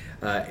also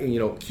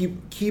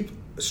keep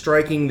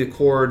striking the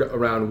chord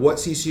around what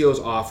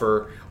CCOs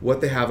offer, what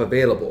they have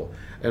available.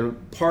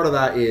 And part of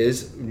that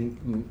is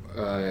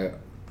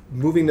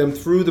moving them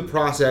through the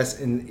process,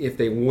 and if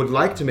they would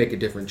like to make a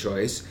different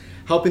choice,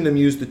 helping them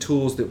use the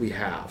tools that we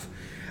have.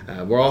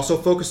 We're also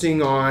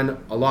focusing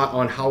a lot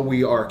on how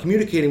we are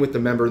communicating with the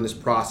member in this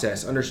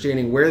process,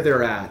 understanding where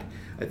they're at.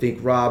 I think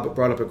Rob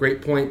brought up a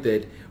great point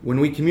that when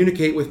we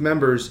communicate with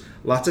members,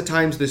 lots of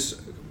times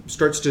this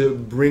starts to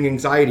bring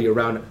anxiety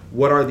around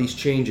what are these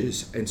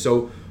changes. And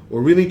so we're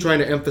really trying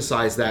to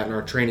emphasize that in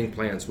our training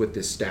plans with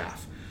this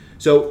staff.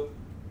 So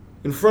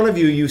in front of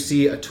you, you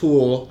see a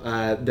tool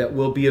that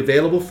will be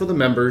available for the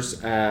members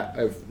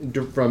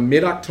from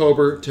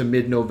mid-October to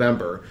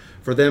mid-November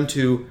for them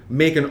to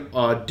make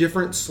a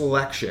different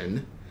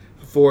selection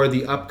for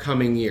the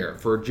upcoming year,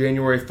 for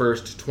January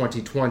 1st,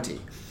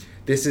 2020.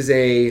 This is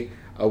a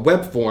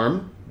web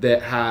form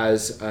that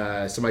has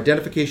some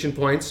identification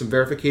points, some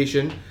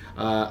verification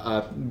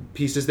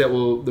pieces that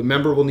the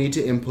member will need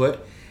to input.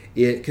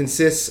 It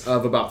consists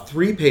of about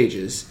 3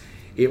 pages.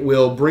 It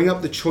will bring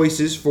up the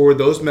choices for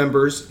those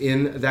members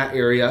in that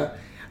area.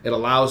 It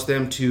allows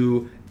them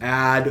to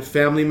add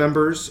family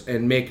members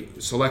and make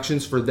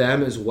selections for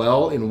them as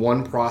well in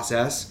one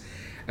process.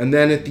 And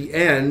then at the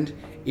end,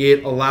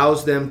 it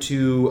allows them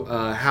to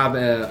have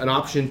an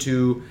option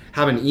to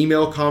have an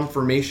email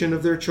confirmation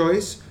of their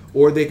choice,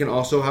 or they can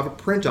also have a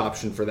print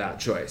option for that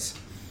choice.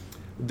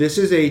 This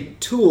is a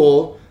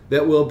tool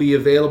that will be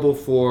available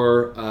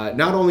for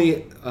not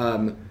only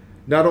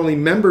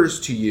members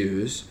to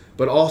use,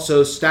 but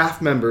also staff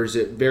members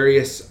at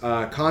various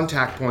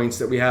contact points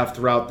that we have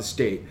throughout the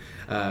state,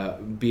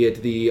 be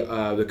it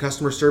the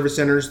customer service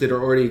centers that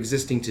are already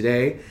existing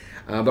today,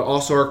 but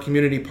also our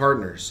community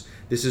partners.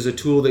 This is a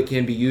tool that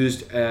can be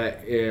used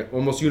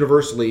almost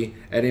universally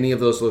at any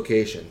of those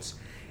locations.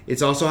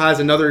 It also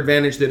has another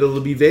advantage that it'll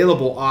be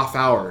available off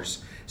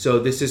hours. So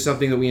this is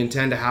something that we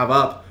intend to have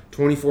up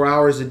 24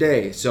 hours a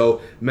day.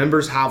 So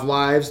members have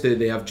lives,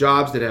 they have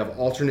jobs that have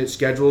alternate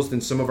schedules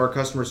than some of our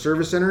customer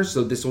service centers.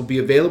 So this will be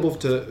available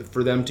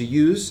for them to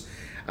use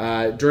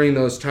during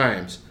those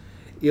times.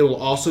 It will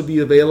also be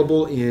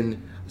available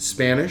in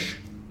Spanish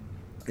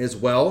as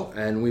well.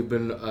 And we've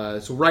been,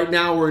 so right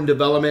now we're in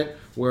development.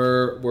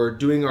 We're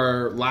doing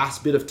our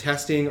last bit of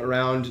testing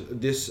around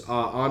this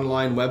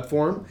online web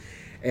form.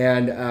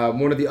 And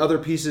one of the other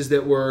pieces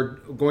that we're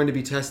going to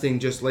be testing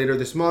just later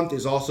this month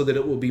is also that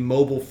it will be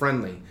mobile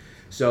friendly.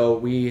 So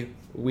we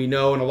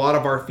know in a lot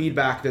of our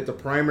feedback that the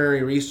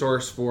primary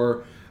resource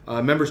for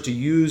members to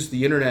use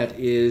the internet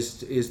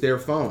is their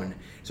phone.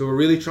 So we're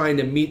really trying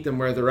to meet them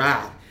where they're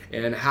at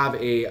and have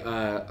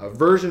a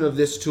version of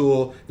this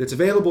tool that's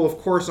available, of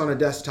course, on a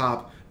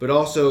desktop, but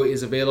also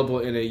is available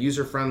in a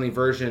user-friendly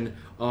version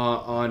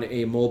on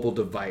a mobile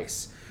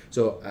device.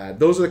 So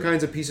those are the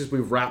kinds of pieces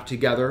we've wrapped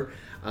together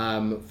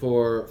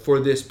for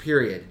this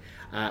period.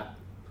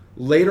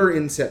 Later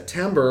in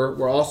September,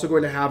 we're also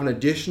going to have an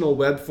additional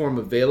web form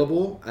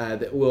available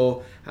that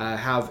will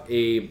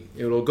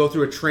it'll go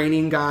through a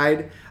training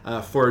guide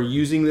for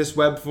using this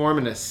web form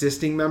and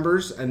assisting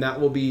members, and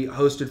that will be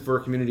hosted for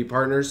community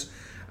partners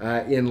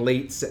in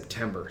late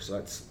September. So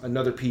that's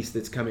another piece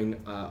that's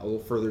coming a little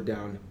further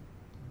down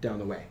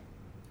the way.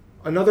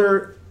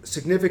 Another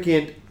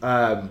significant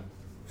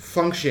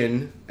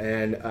function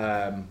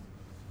and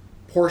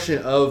portion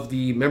of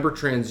the member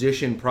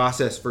transition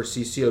process for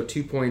CCO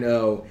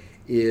 2.0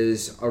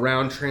 is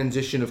around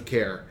transition of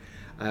care.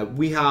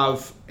 We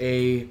have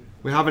a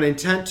We have an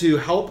intent to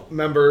help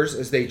members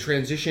as they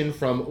transition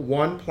from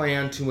one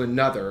plan to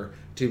another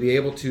to be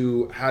able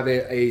to have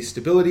a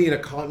stability and a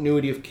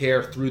continuity of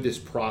care through this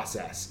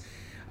process.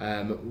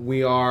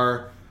 We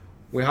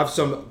have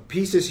some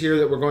pieces here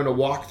that we're going to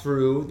walk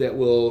through that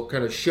will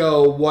kind of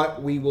show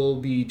what we will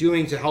be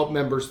doing to help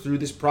members through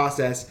this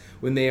process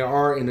when they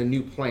are in a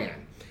new plan.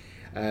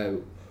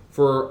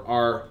 For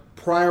our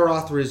prior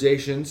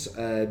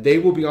authorizations, they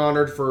will be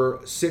honored for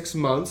 6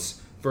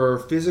 months for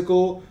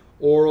physical,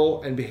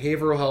 oral, and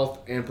behavioral health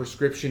and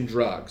prescription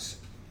drugs.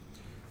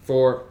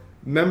 For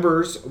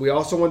members, we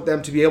also want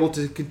them to be able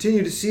to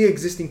continue to see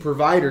existing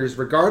providers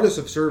regardless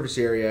of service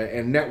area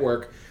and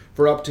network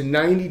for up to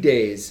 90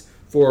 days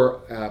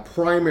for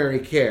primary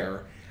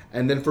care.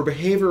 And then for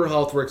behavioral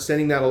health, we're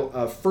extending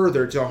that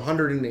further to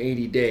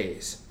 180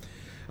 days.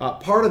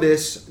 Part of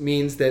this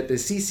means that the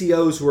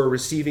CCOs who are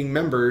receiving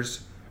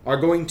members are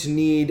going to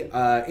need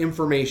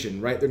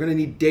information, right? They're going to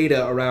need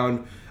data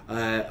around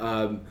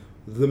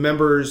the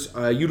members'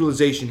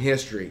 utilization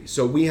history.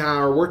 So we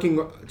are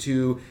working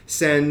to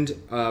send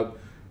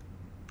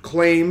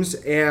claims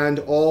and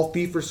all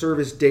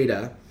fee-for-service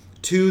data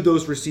to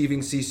those receiving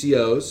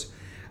CCOs.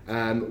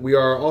 We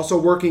are also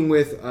working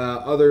with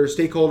other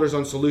stakeholders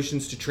on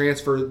solutions to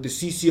transfer the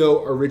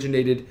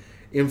CCO-originated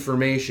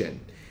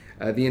information.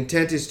 The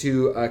intent is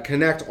to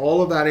connect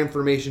all of that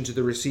information to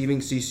the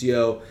receiving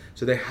CCO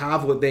so they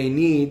have what they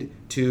need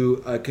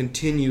to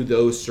continue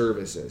those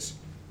services.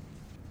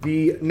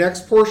 The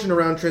next portion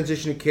around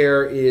transition to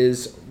care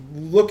is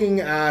looking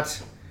at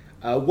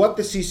what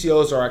the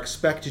CCOs are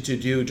expected to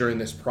do during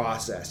this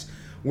process.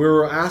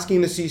 We're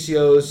asking the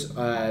CCOs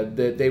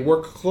that they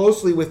work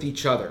closely with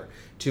each other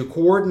to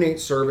coordinate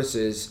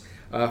services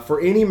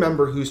for any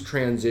member who's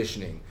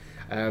transitioning,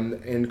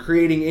 and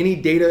creating any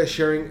data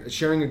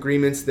sharing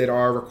agreements that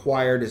are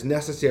required as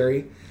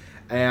necessary,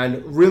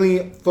 and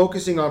really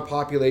focusing on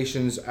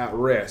populations at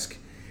risk.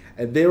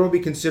 And they will be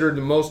considered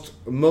the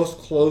most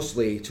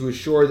closely to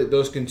ensure that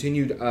those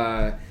continued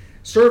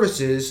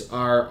services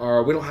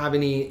are we don't have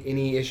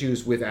any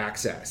issues with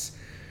access.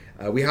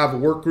 We have a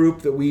work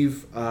group that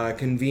we've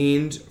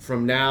convened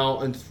from now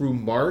and through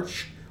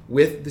March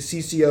with the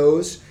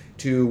CCOs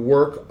to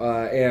work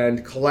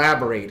and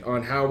collaborate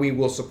on how we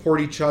will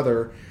support each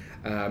other.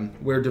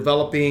 We're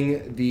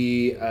developing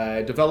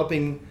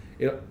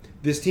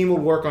this team will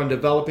work on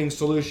developing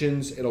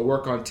solutions. It'll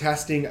work on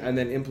testing and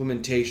then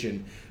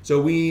implementation. So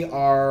we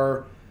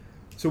have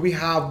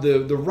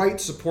the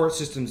right support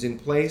systems in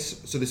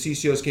place so the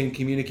CCOs can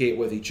communicate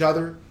with each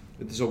other,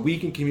 so we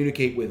can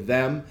communicate with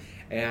them,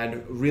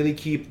 and really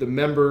keep the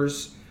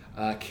members'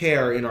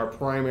 care in our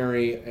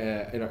primary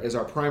as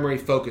our primary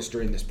focus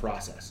during this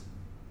process.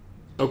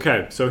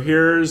 Okay, so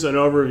here's an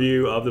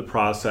overview of the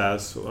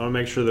process. I want to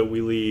make sure that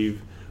we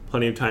leave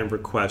plenty of time for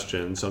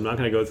questions, so I'm not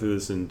going to go through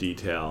this in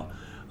detail.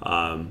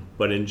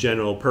 But in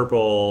general,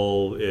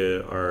 purple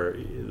is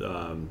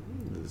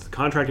the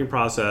contracting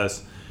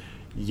process.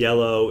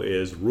 Yellow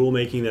is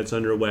rulemaking that's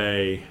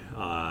underway.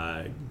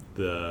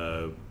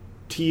 The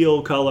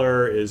teal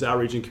color is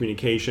outreach and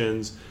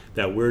communications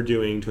that we're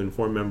doing to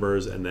inform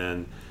members, and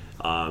then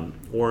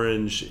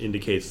orange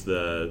indicates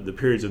the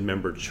periods of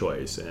member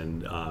choice.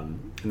 And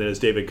then, as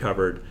David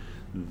covered,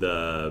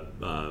 the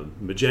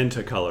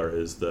magenta color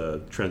is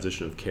the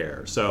transition of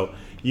care. So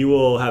you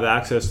will have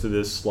access to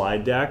this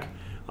slide deck.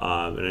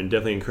 And I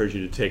definitely encourage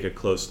you to take a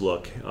close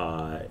look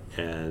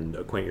and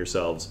acquaint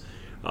yourselves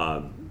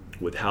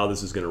with how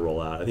this is going to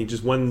roll out. I think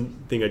just one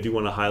thing I do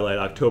want to highlight,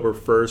 October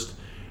 1st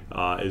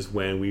is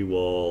when we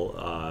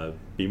will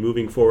be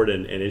moving forward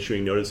and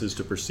issuing notices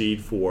to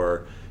proceed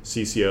for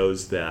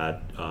CCOs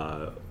that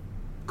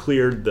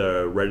cleared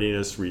the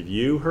readiness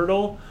review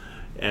hurdle,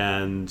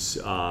 and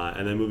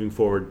then moving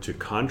forward to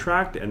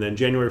contract, and then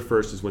January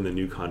 1st is when the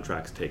new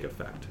contracts take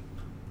effect.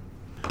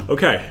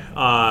 Okay.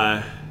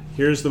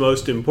 Here's the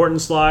most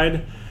important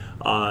slide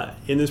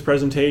in this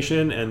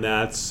presentation, and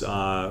that's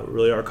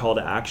really our call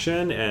to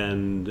action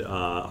and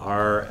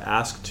our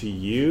ask to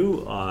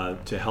you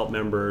to help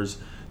members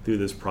through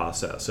this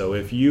process. So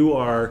if you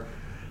are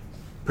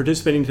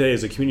participating today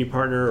as a community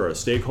partner or a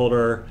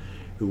stakeholder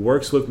who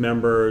works with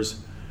members,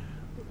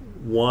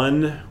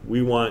 one,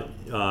 we want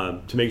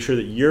to make sure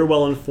that you're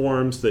well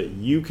informed so that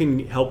you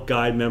can help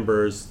guide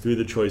members through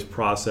the choice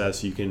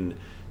process. You can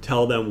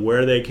tell them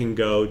where they can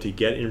go to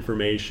get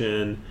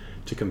information,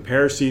 to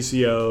compare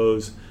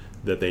CCOs,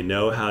 that they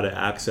know how to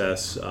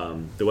access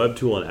the web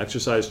tool and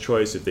exercise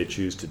choice if they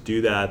choose to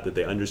do that, that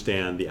they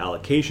understand the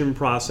allocation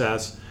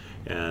process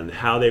and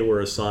how they were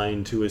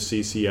assigned to a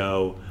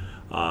CCO,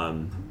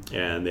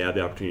 and they have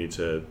the opportunity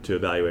to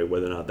evaluate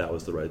whether or not that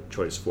was the right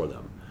choice for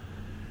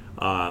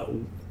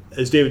them.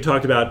 As David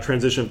talked about,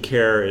 transition of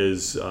care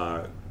is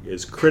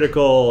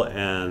critical,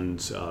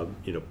 and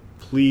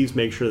please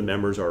make sure the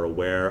members are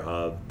aware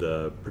of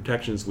the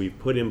protections we've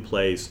put in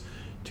place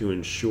to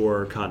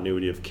ensure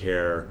continuity of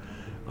care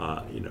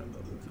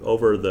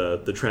over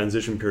the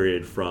transition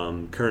period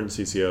from current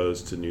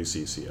CCOs to new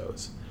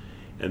CCOs.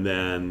 And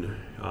then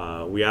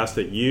we ask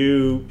that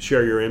you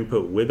share your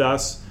input with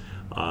us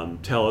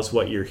Tell us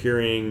what you're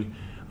hearing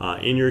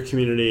in your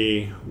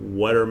community.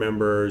 What are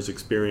members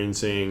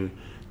experiencing?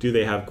 Do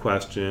they have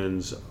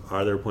questions?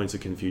 Are there points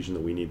of confusion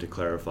that we need to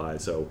clarify?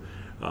 So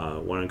I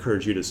want to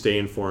encourage you to stay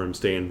informed,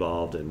 stay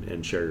involved,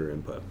 and share your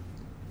input.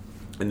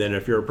 And then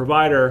if you're a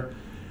provider,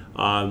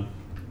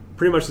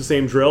 pretty much the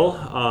same drill,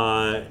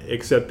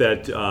 except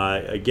that,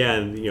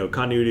 again,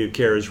 continuity of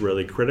care is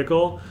really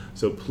critical.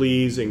 So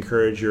please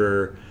encourage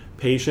your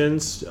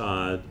patients,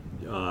 help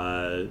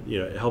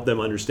them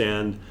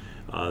understand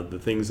the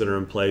things that are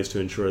in place to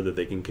ensure that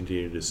they can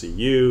continue to see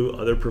you,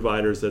 other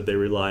providers that they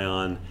rely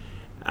on,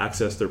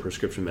 access their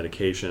prescription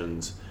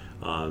medications,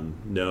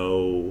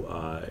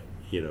 know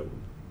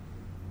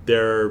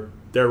their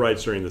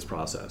rights during this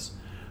process.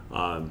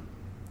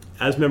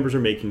 As members are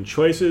making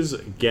choices,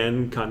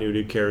 again,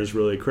 continuity of care is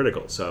really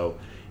critical. So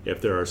if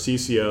there are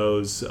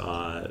CCOs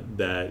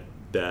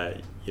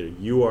that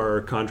you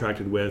are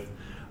contracted with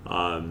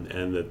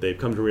and that they've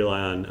come to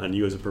rely on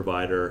you as a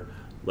provider,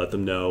 let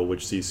them know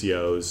which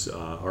CCOs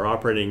are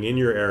operating in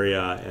your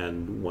area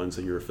and ones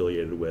that you're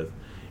affiliated with.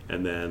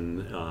 And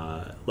then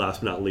last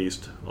but not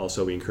least,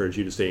 also we encourage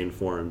you to stay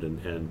informed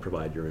and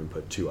provide your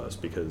input to us,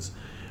 because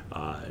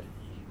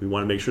we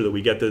want to make sure that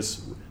we get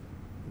this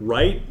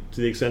right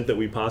to the extent that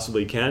we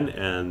possibly can,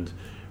 and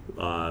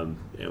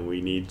we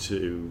need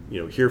to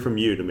hear from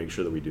you to make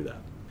sure that we do that.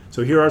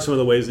 So here are some of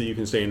the ways that you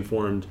can stay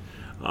informed.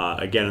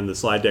 Again, in the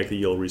slide deck that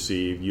you'll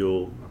receive,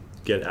 you'll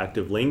get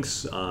active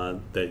links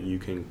that you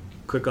can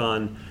click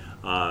on,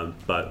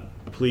 but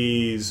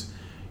please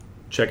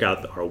check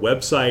out our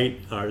website,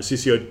 our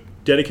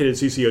dedicated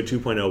CCO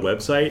 2.0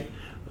 website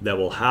that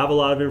will have a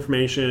lot of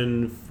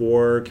information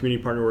for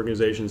community partner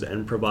organizations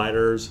and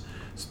providers.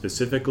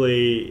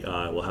 Specifically,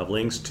 we'll have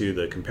links to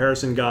the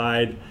comparison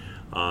guide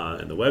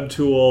and the web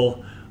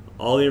tool,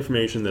 all the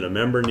information that a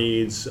member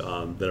needs,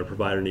 that a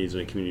provider needs,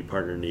 and a community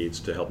partner needs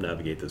to help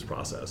navigate this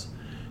process.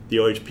 The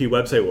OHP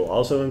website will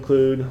also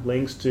include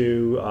links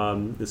to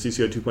the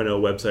CCO 2.0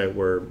 website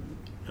where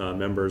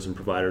members and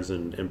providers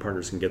and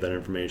partners can get that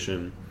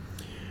information.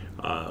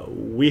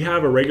 We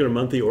have a regular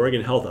monthly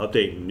Oregon Health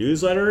Update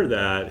newsletter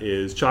that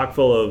is chock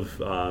full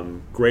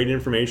of great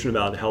information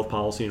about health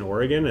policy in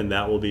Oregon, and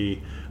that will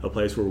be a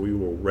place where we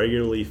will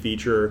regularly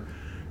feature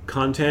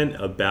content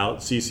about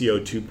CCO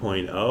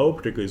 2.0,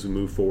 particularly as we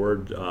move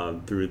forward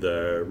through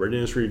the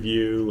readiness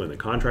review and the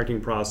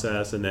contracting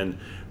process, and then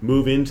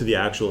move into the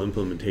actual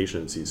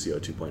implementation of CCO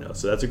 2.0.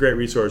 So that's a great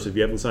resource. If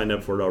you haven't signed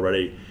up for it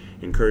already,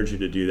 I encourage you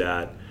to do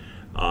that.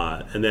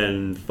 And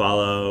then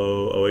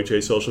follow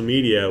OHA social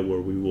media, where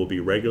we will be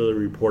regularly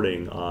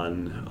reporting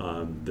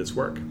on this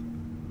work.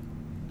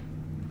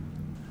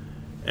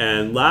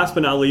 And last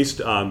but not least,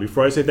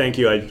 before I say thank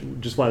you, I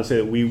just want to say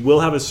that we will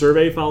have a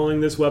survey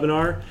following this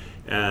webinar.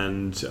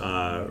 And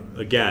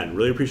again,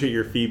 really appreciate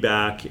your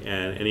feedback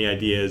and any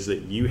ideas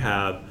that you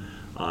have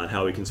on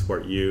how we can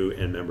support you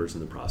and members in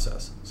the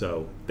process.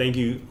 So thank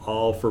you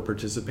all for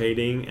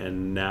participating,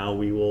 and now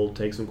we will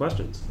take some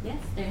questions.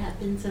 Yes, there have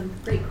been some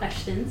great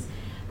questions.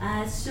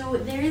 So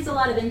there is a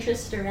lot of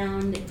interest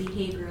around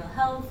behavioral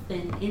health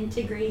and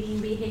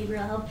integrating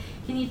behavioral health.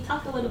 Can you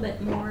talk a little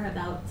bit more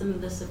about some of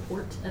the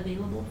support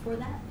available for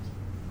that?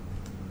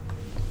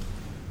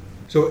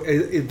 So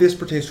if this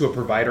pertains to a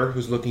provider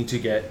who's looking to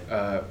get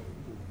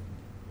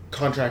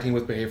contracting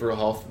with behavioral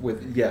health,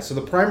 so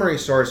the primary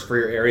source for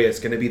your area is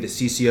going to be the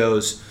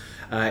CCOs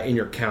in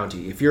your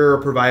county. If you're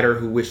a provider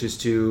who wishes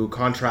to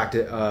contract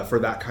for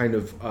that kind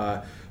of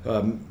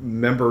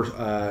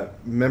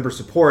member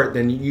support,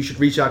 then you should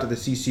reach out to the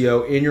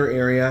CCO in your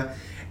area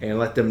and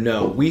let them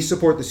know. We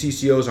support the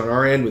CCOs on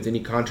our end with any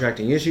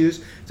contracting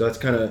issues, so that's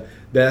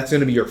going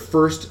to be your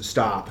first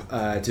stop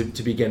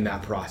to begin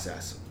that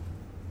process.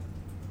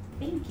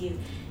 Thank you.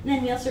 And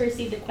then we also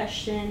received a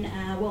question,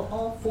 will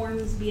all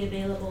forms be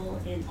available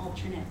in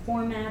alternate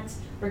formats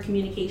or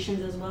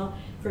communications as well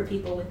for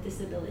people with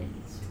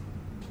disabilities?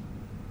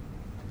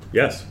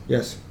 Yes.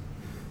 Yes.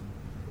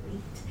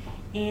 Great.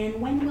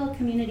 And when will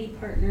community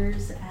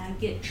partners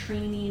get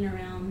training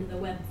around the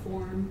web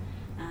form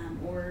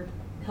or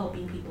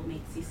helping people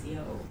make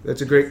CCO?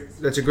 That's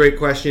a great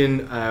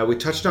question. We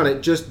touched on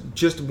it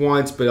just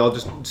once, but I'll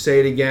just say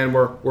it again.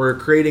 We're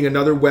creating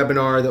another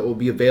webinar that will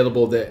be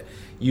available that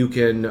you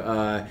can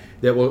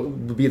that will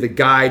be the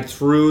guide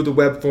through the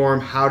web form,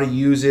 how to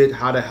use it,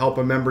 how to help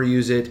a member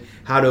use it,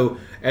 how to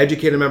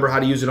educate a member how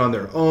to use it on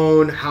their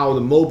own, how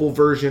the mobile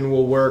version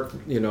will work,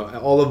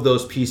 all of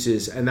those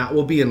pieces, and that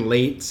will be in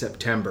late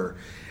September.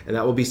 And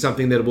that will be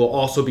something that will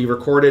also be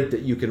recorded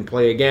that you can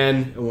play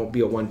again. It won't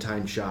be a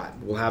one-time shot.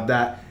 We'll have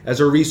that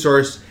as a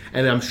resource,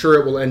 and I'm sure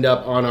it will end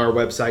up on our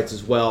websites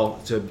as well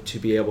to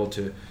be able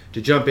to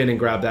jump in and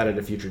grab that at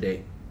a future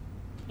date.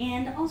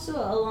 And also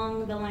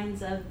along the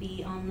lines of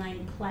the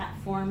online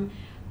platform,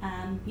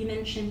 you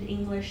mentioned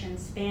English and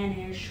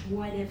Spanish.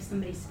 What if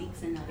somebody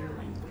speaks another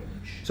language?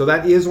 So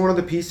that is one of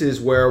the pieces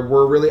where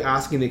we're really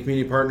asking the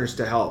community partners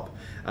to help.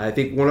 I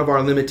think one of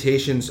our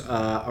limitations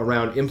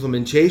around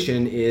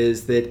implementation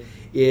is that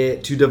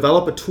to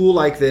develop a tool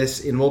like this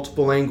in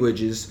multiple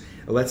languages,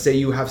 let's say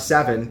you have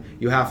 7,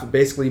 you have to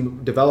basically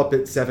develop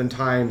it 7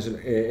 times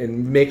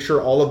and make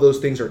sure all of those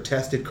things are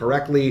tested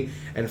correctly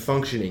and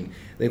functioning.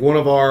 I think one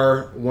of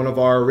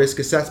our risk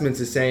assessments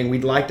is saying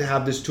we'd like to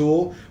have this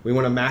tool. We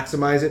want to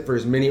maximize it for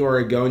as many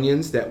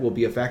Oregonians that will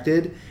be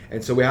affected.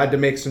 And so we had to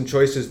make some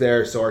choices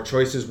there. So our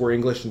choices were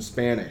English and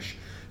Spanish.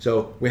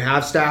 So we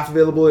have staff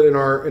available in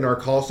our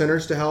call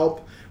centers to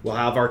help. We'll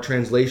have our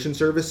translation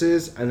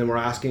services, and then we're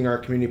asking our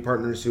community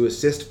partners to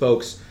assist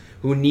folks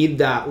who need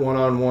that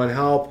one-on-one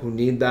help, who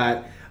need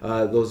that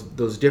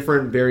those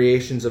different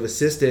variations of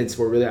assistance.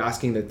 We're really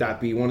asking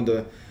that be one of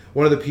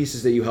the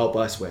pieces that you help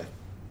us with.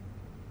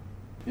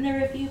 And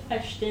there are a few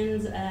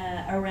questions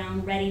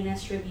around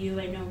readiness review.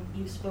 I know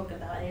you spoke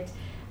about it,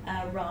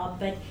 Rob,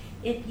 but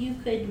if you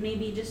could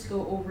maybe just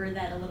go over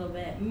that a little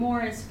bit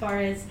more as far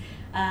as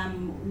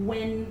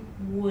when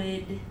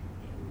would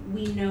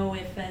we know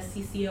if a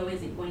CCO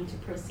isn't going to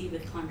proceed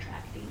with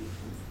contracting?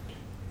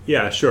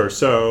 Yeah, sure.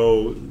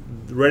 So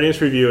the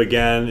readiness review,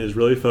 again, is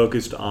really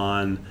focused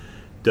on,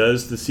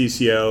 does the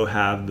CCO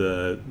have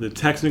the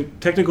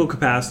technical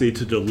capacity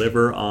to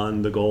deliver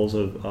on the goals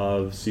of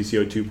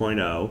CCO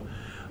 2.0?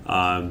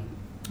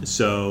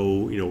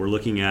 So, we're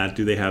looking at,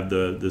 do they have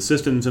the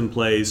systems in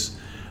place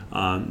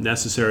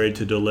necessary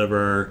to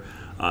deliver?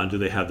 Do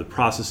they have the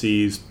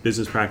processes,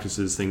 business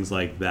practices, things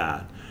like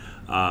that?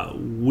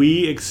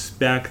 We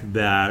expect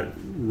that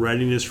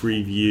readiness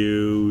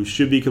review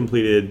should be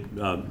completed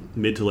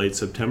mid to late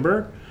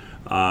September.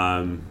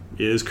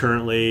 It is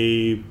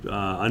currently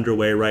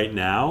underway right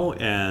now,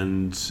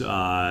 and it's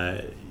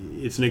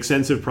an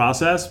extensive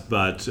process,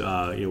 but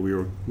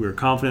we're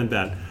confident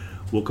that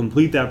we'll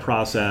complete that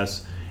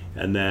process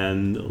and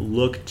then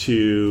look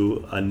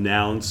to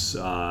announce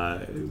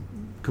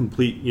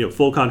complete,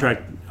 full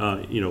contract,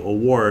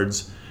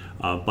 awards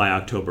by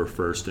October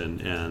 1st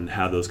and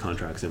have those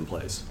contracts in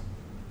place.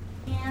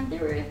 And there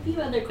were a few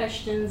other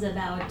questions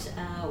about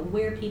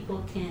where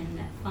people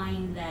can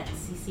find that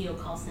CCO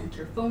call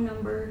center phone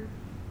number.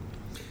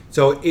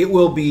 So it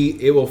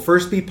will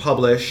first be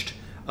published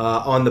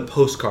on the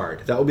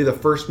postcard. That will be the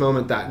first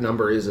moment that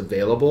number is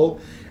available.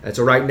 And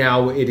so right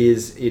now it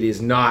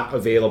is not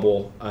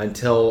available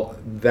until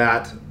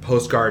that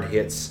postcard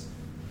hits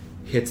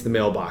the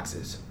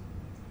mailboxes.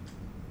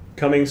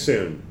 Coming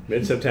soon,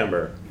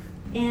 mid-September.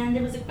 And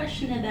there was a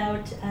question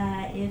about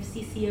if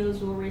CCOs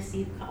will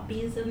receive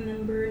copies of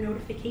member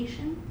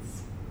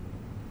notifications.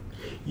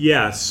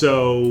 Yeah,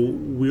 so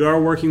we are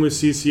working with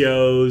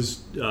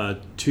CCOs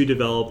to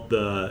develop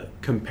the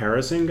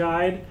comparison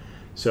guide.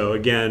 So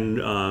again,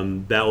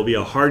 that will be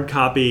a hard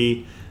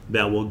copy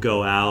that will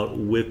go out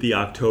with the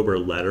October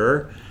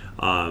letter.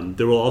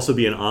 There will also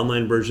be an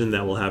online version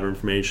that will have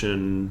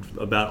information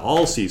about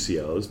all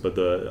CCOs, but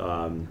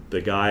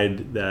the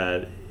guide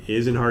that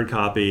is in hard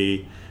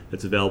copy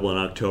that's available in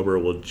October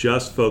will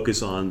just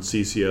focus on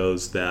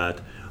CCOs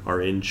that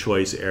are in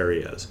choice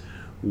areas.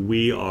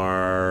 We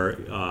are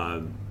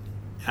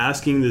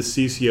asking the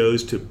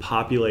CCOs to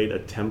populate a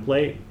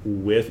template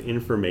with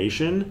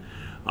information.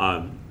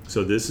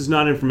 So this is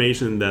not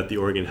information that the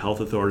Oregon Health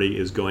Authority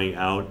is going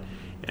out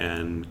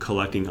and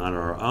collecting on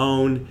our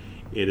own.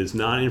 It is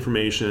not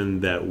information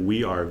that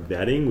we are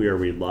vetting. We are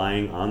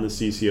relying on the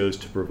CCOs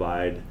to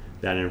provide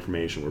that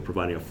information. We're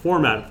providing a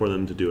format for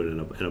them to do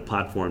it in a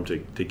platform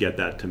to get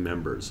that to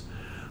members.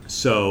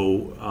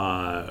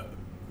 So,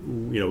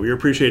 we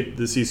appreciate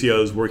the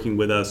CCOs working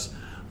with us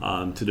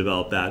to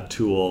develop that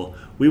tool.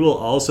 We will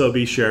also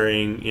be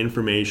sharing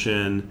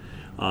information,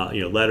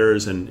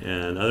 letters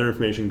and other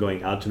information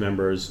going out to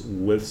members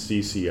with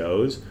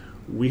CCOs.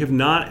 We have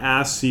not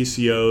asked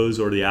CCOs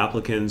or the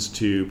applicants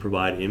to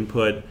provide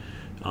input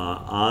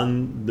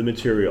on the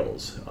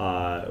materials.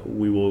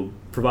 We will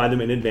provide them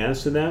in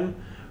advance to them.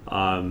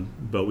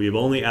 But we have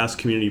only asked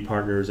community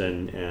partners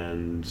and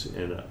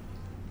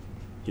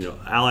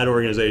allied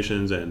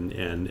organizations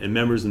and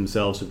members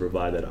themselves to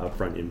provide that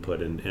upfront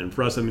input. And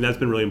for us, that's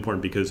been really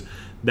important because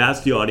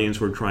that's the audience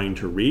we're trying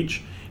to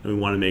reach, and we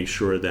want to make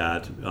sure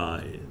that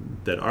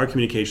that our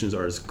communications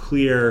are as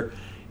clear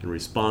and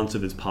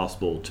responsive as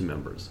possible to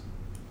members.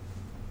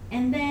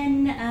 And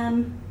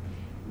then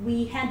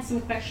we had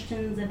some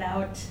questions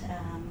about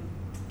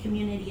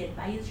community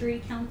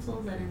advisory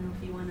councils. I don't know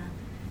if you want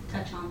to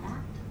touch on that.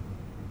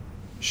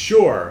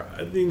 Sure.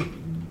 I think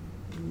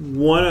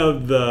one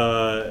of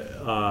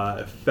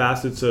the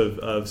facets of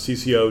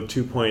CCO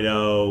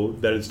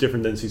 2.0 that is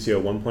different than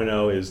CCO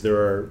 1.0 is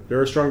there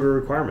are stronger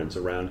requirements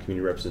around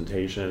community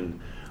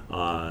representation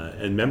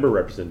and member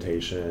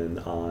representation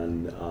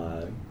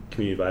on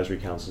community advisory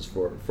councils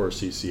for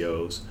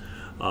CCOs.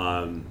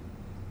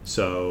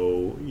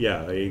 So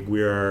yeah,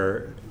 we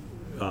are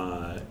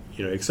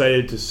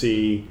excited to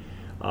see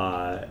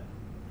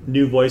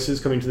new voices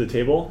coming to the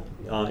table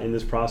in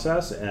this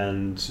process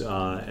and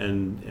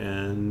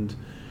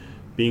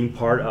being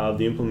part of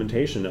the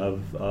implementation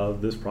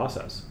of this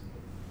process.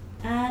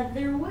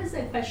 There was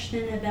a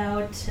question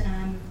about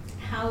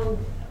how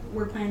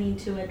we're planning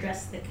to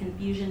address the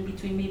confusion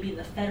between maybe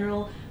the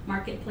federal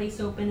marketplace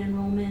open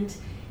enrollment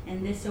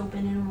and this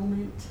open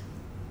enrollment.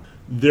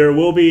 There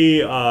will be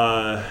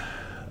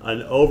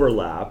an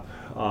overlap,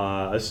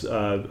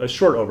 a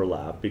short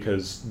overlap,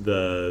 because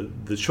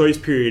the choice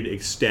period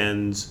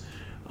extends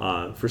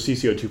for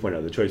CCO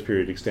 2.0. The choice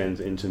period extends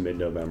into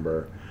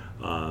mid-November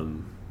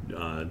during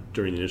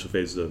the initial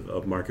phases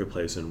of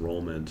marketplace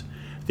enrollment.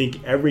 I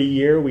think every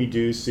year we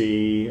do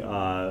see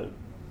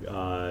some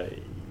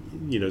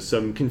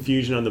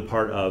confusion on the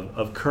part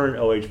of current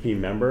OHP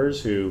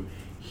members who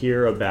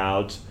hear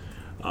about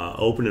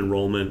open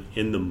enrollment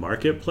in the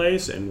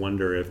marketplace and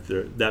wonder if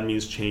that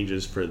means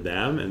changes for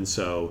them. And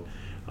so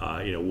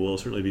we'll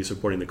certainly be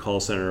supporting the call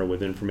center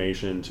with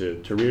information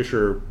to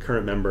reassure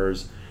current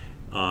members,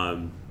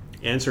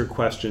 answer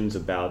questions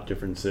about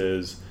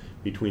differences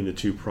between the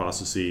two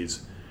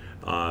processes.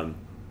 And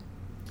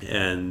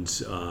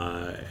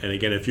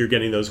again, if you're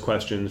getting those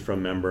questions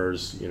from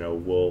members,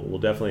 we'll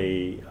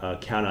definitely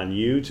count on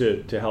you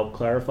to help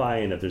clarify.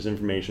 And if there's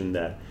information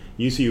that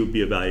you see would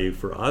be of value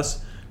for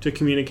us to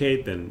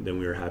communicate, then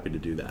we are happy to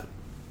do that.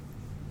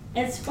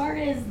 As far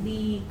as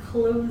the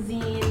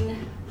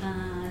closing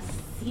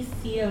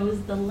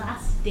CCOs, the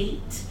last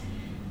date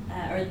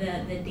or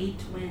the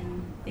date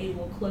when they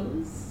will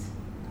close,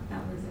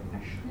 that was a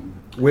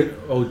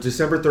question.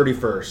 December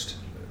 31st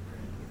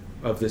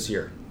of this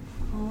year.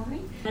 All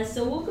right.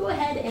 So we'll go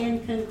ahead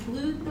and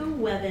conclude the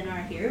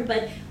webinar here,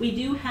 but we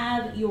do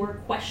have your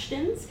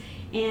questions,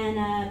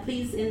 and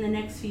please, in the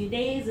next few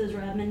days, as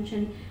Rob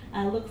mentioned,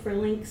 look for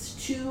links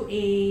to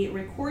a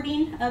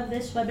recording of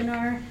this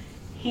webinar,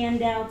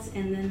 handouts,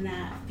 and then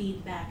that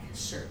feedback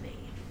survey.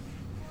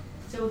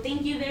 So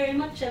thank you very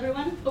much,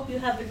 everyone. Hope you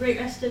have a great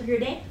rest of your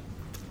day.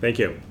 Thank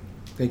you.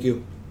 Thank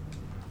you.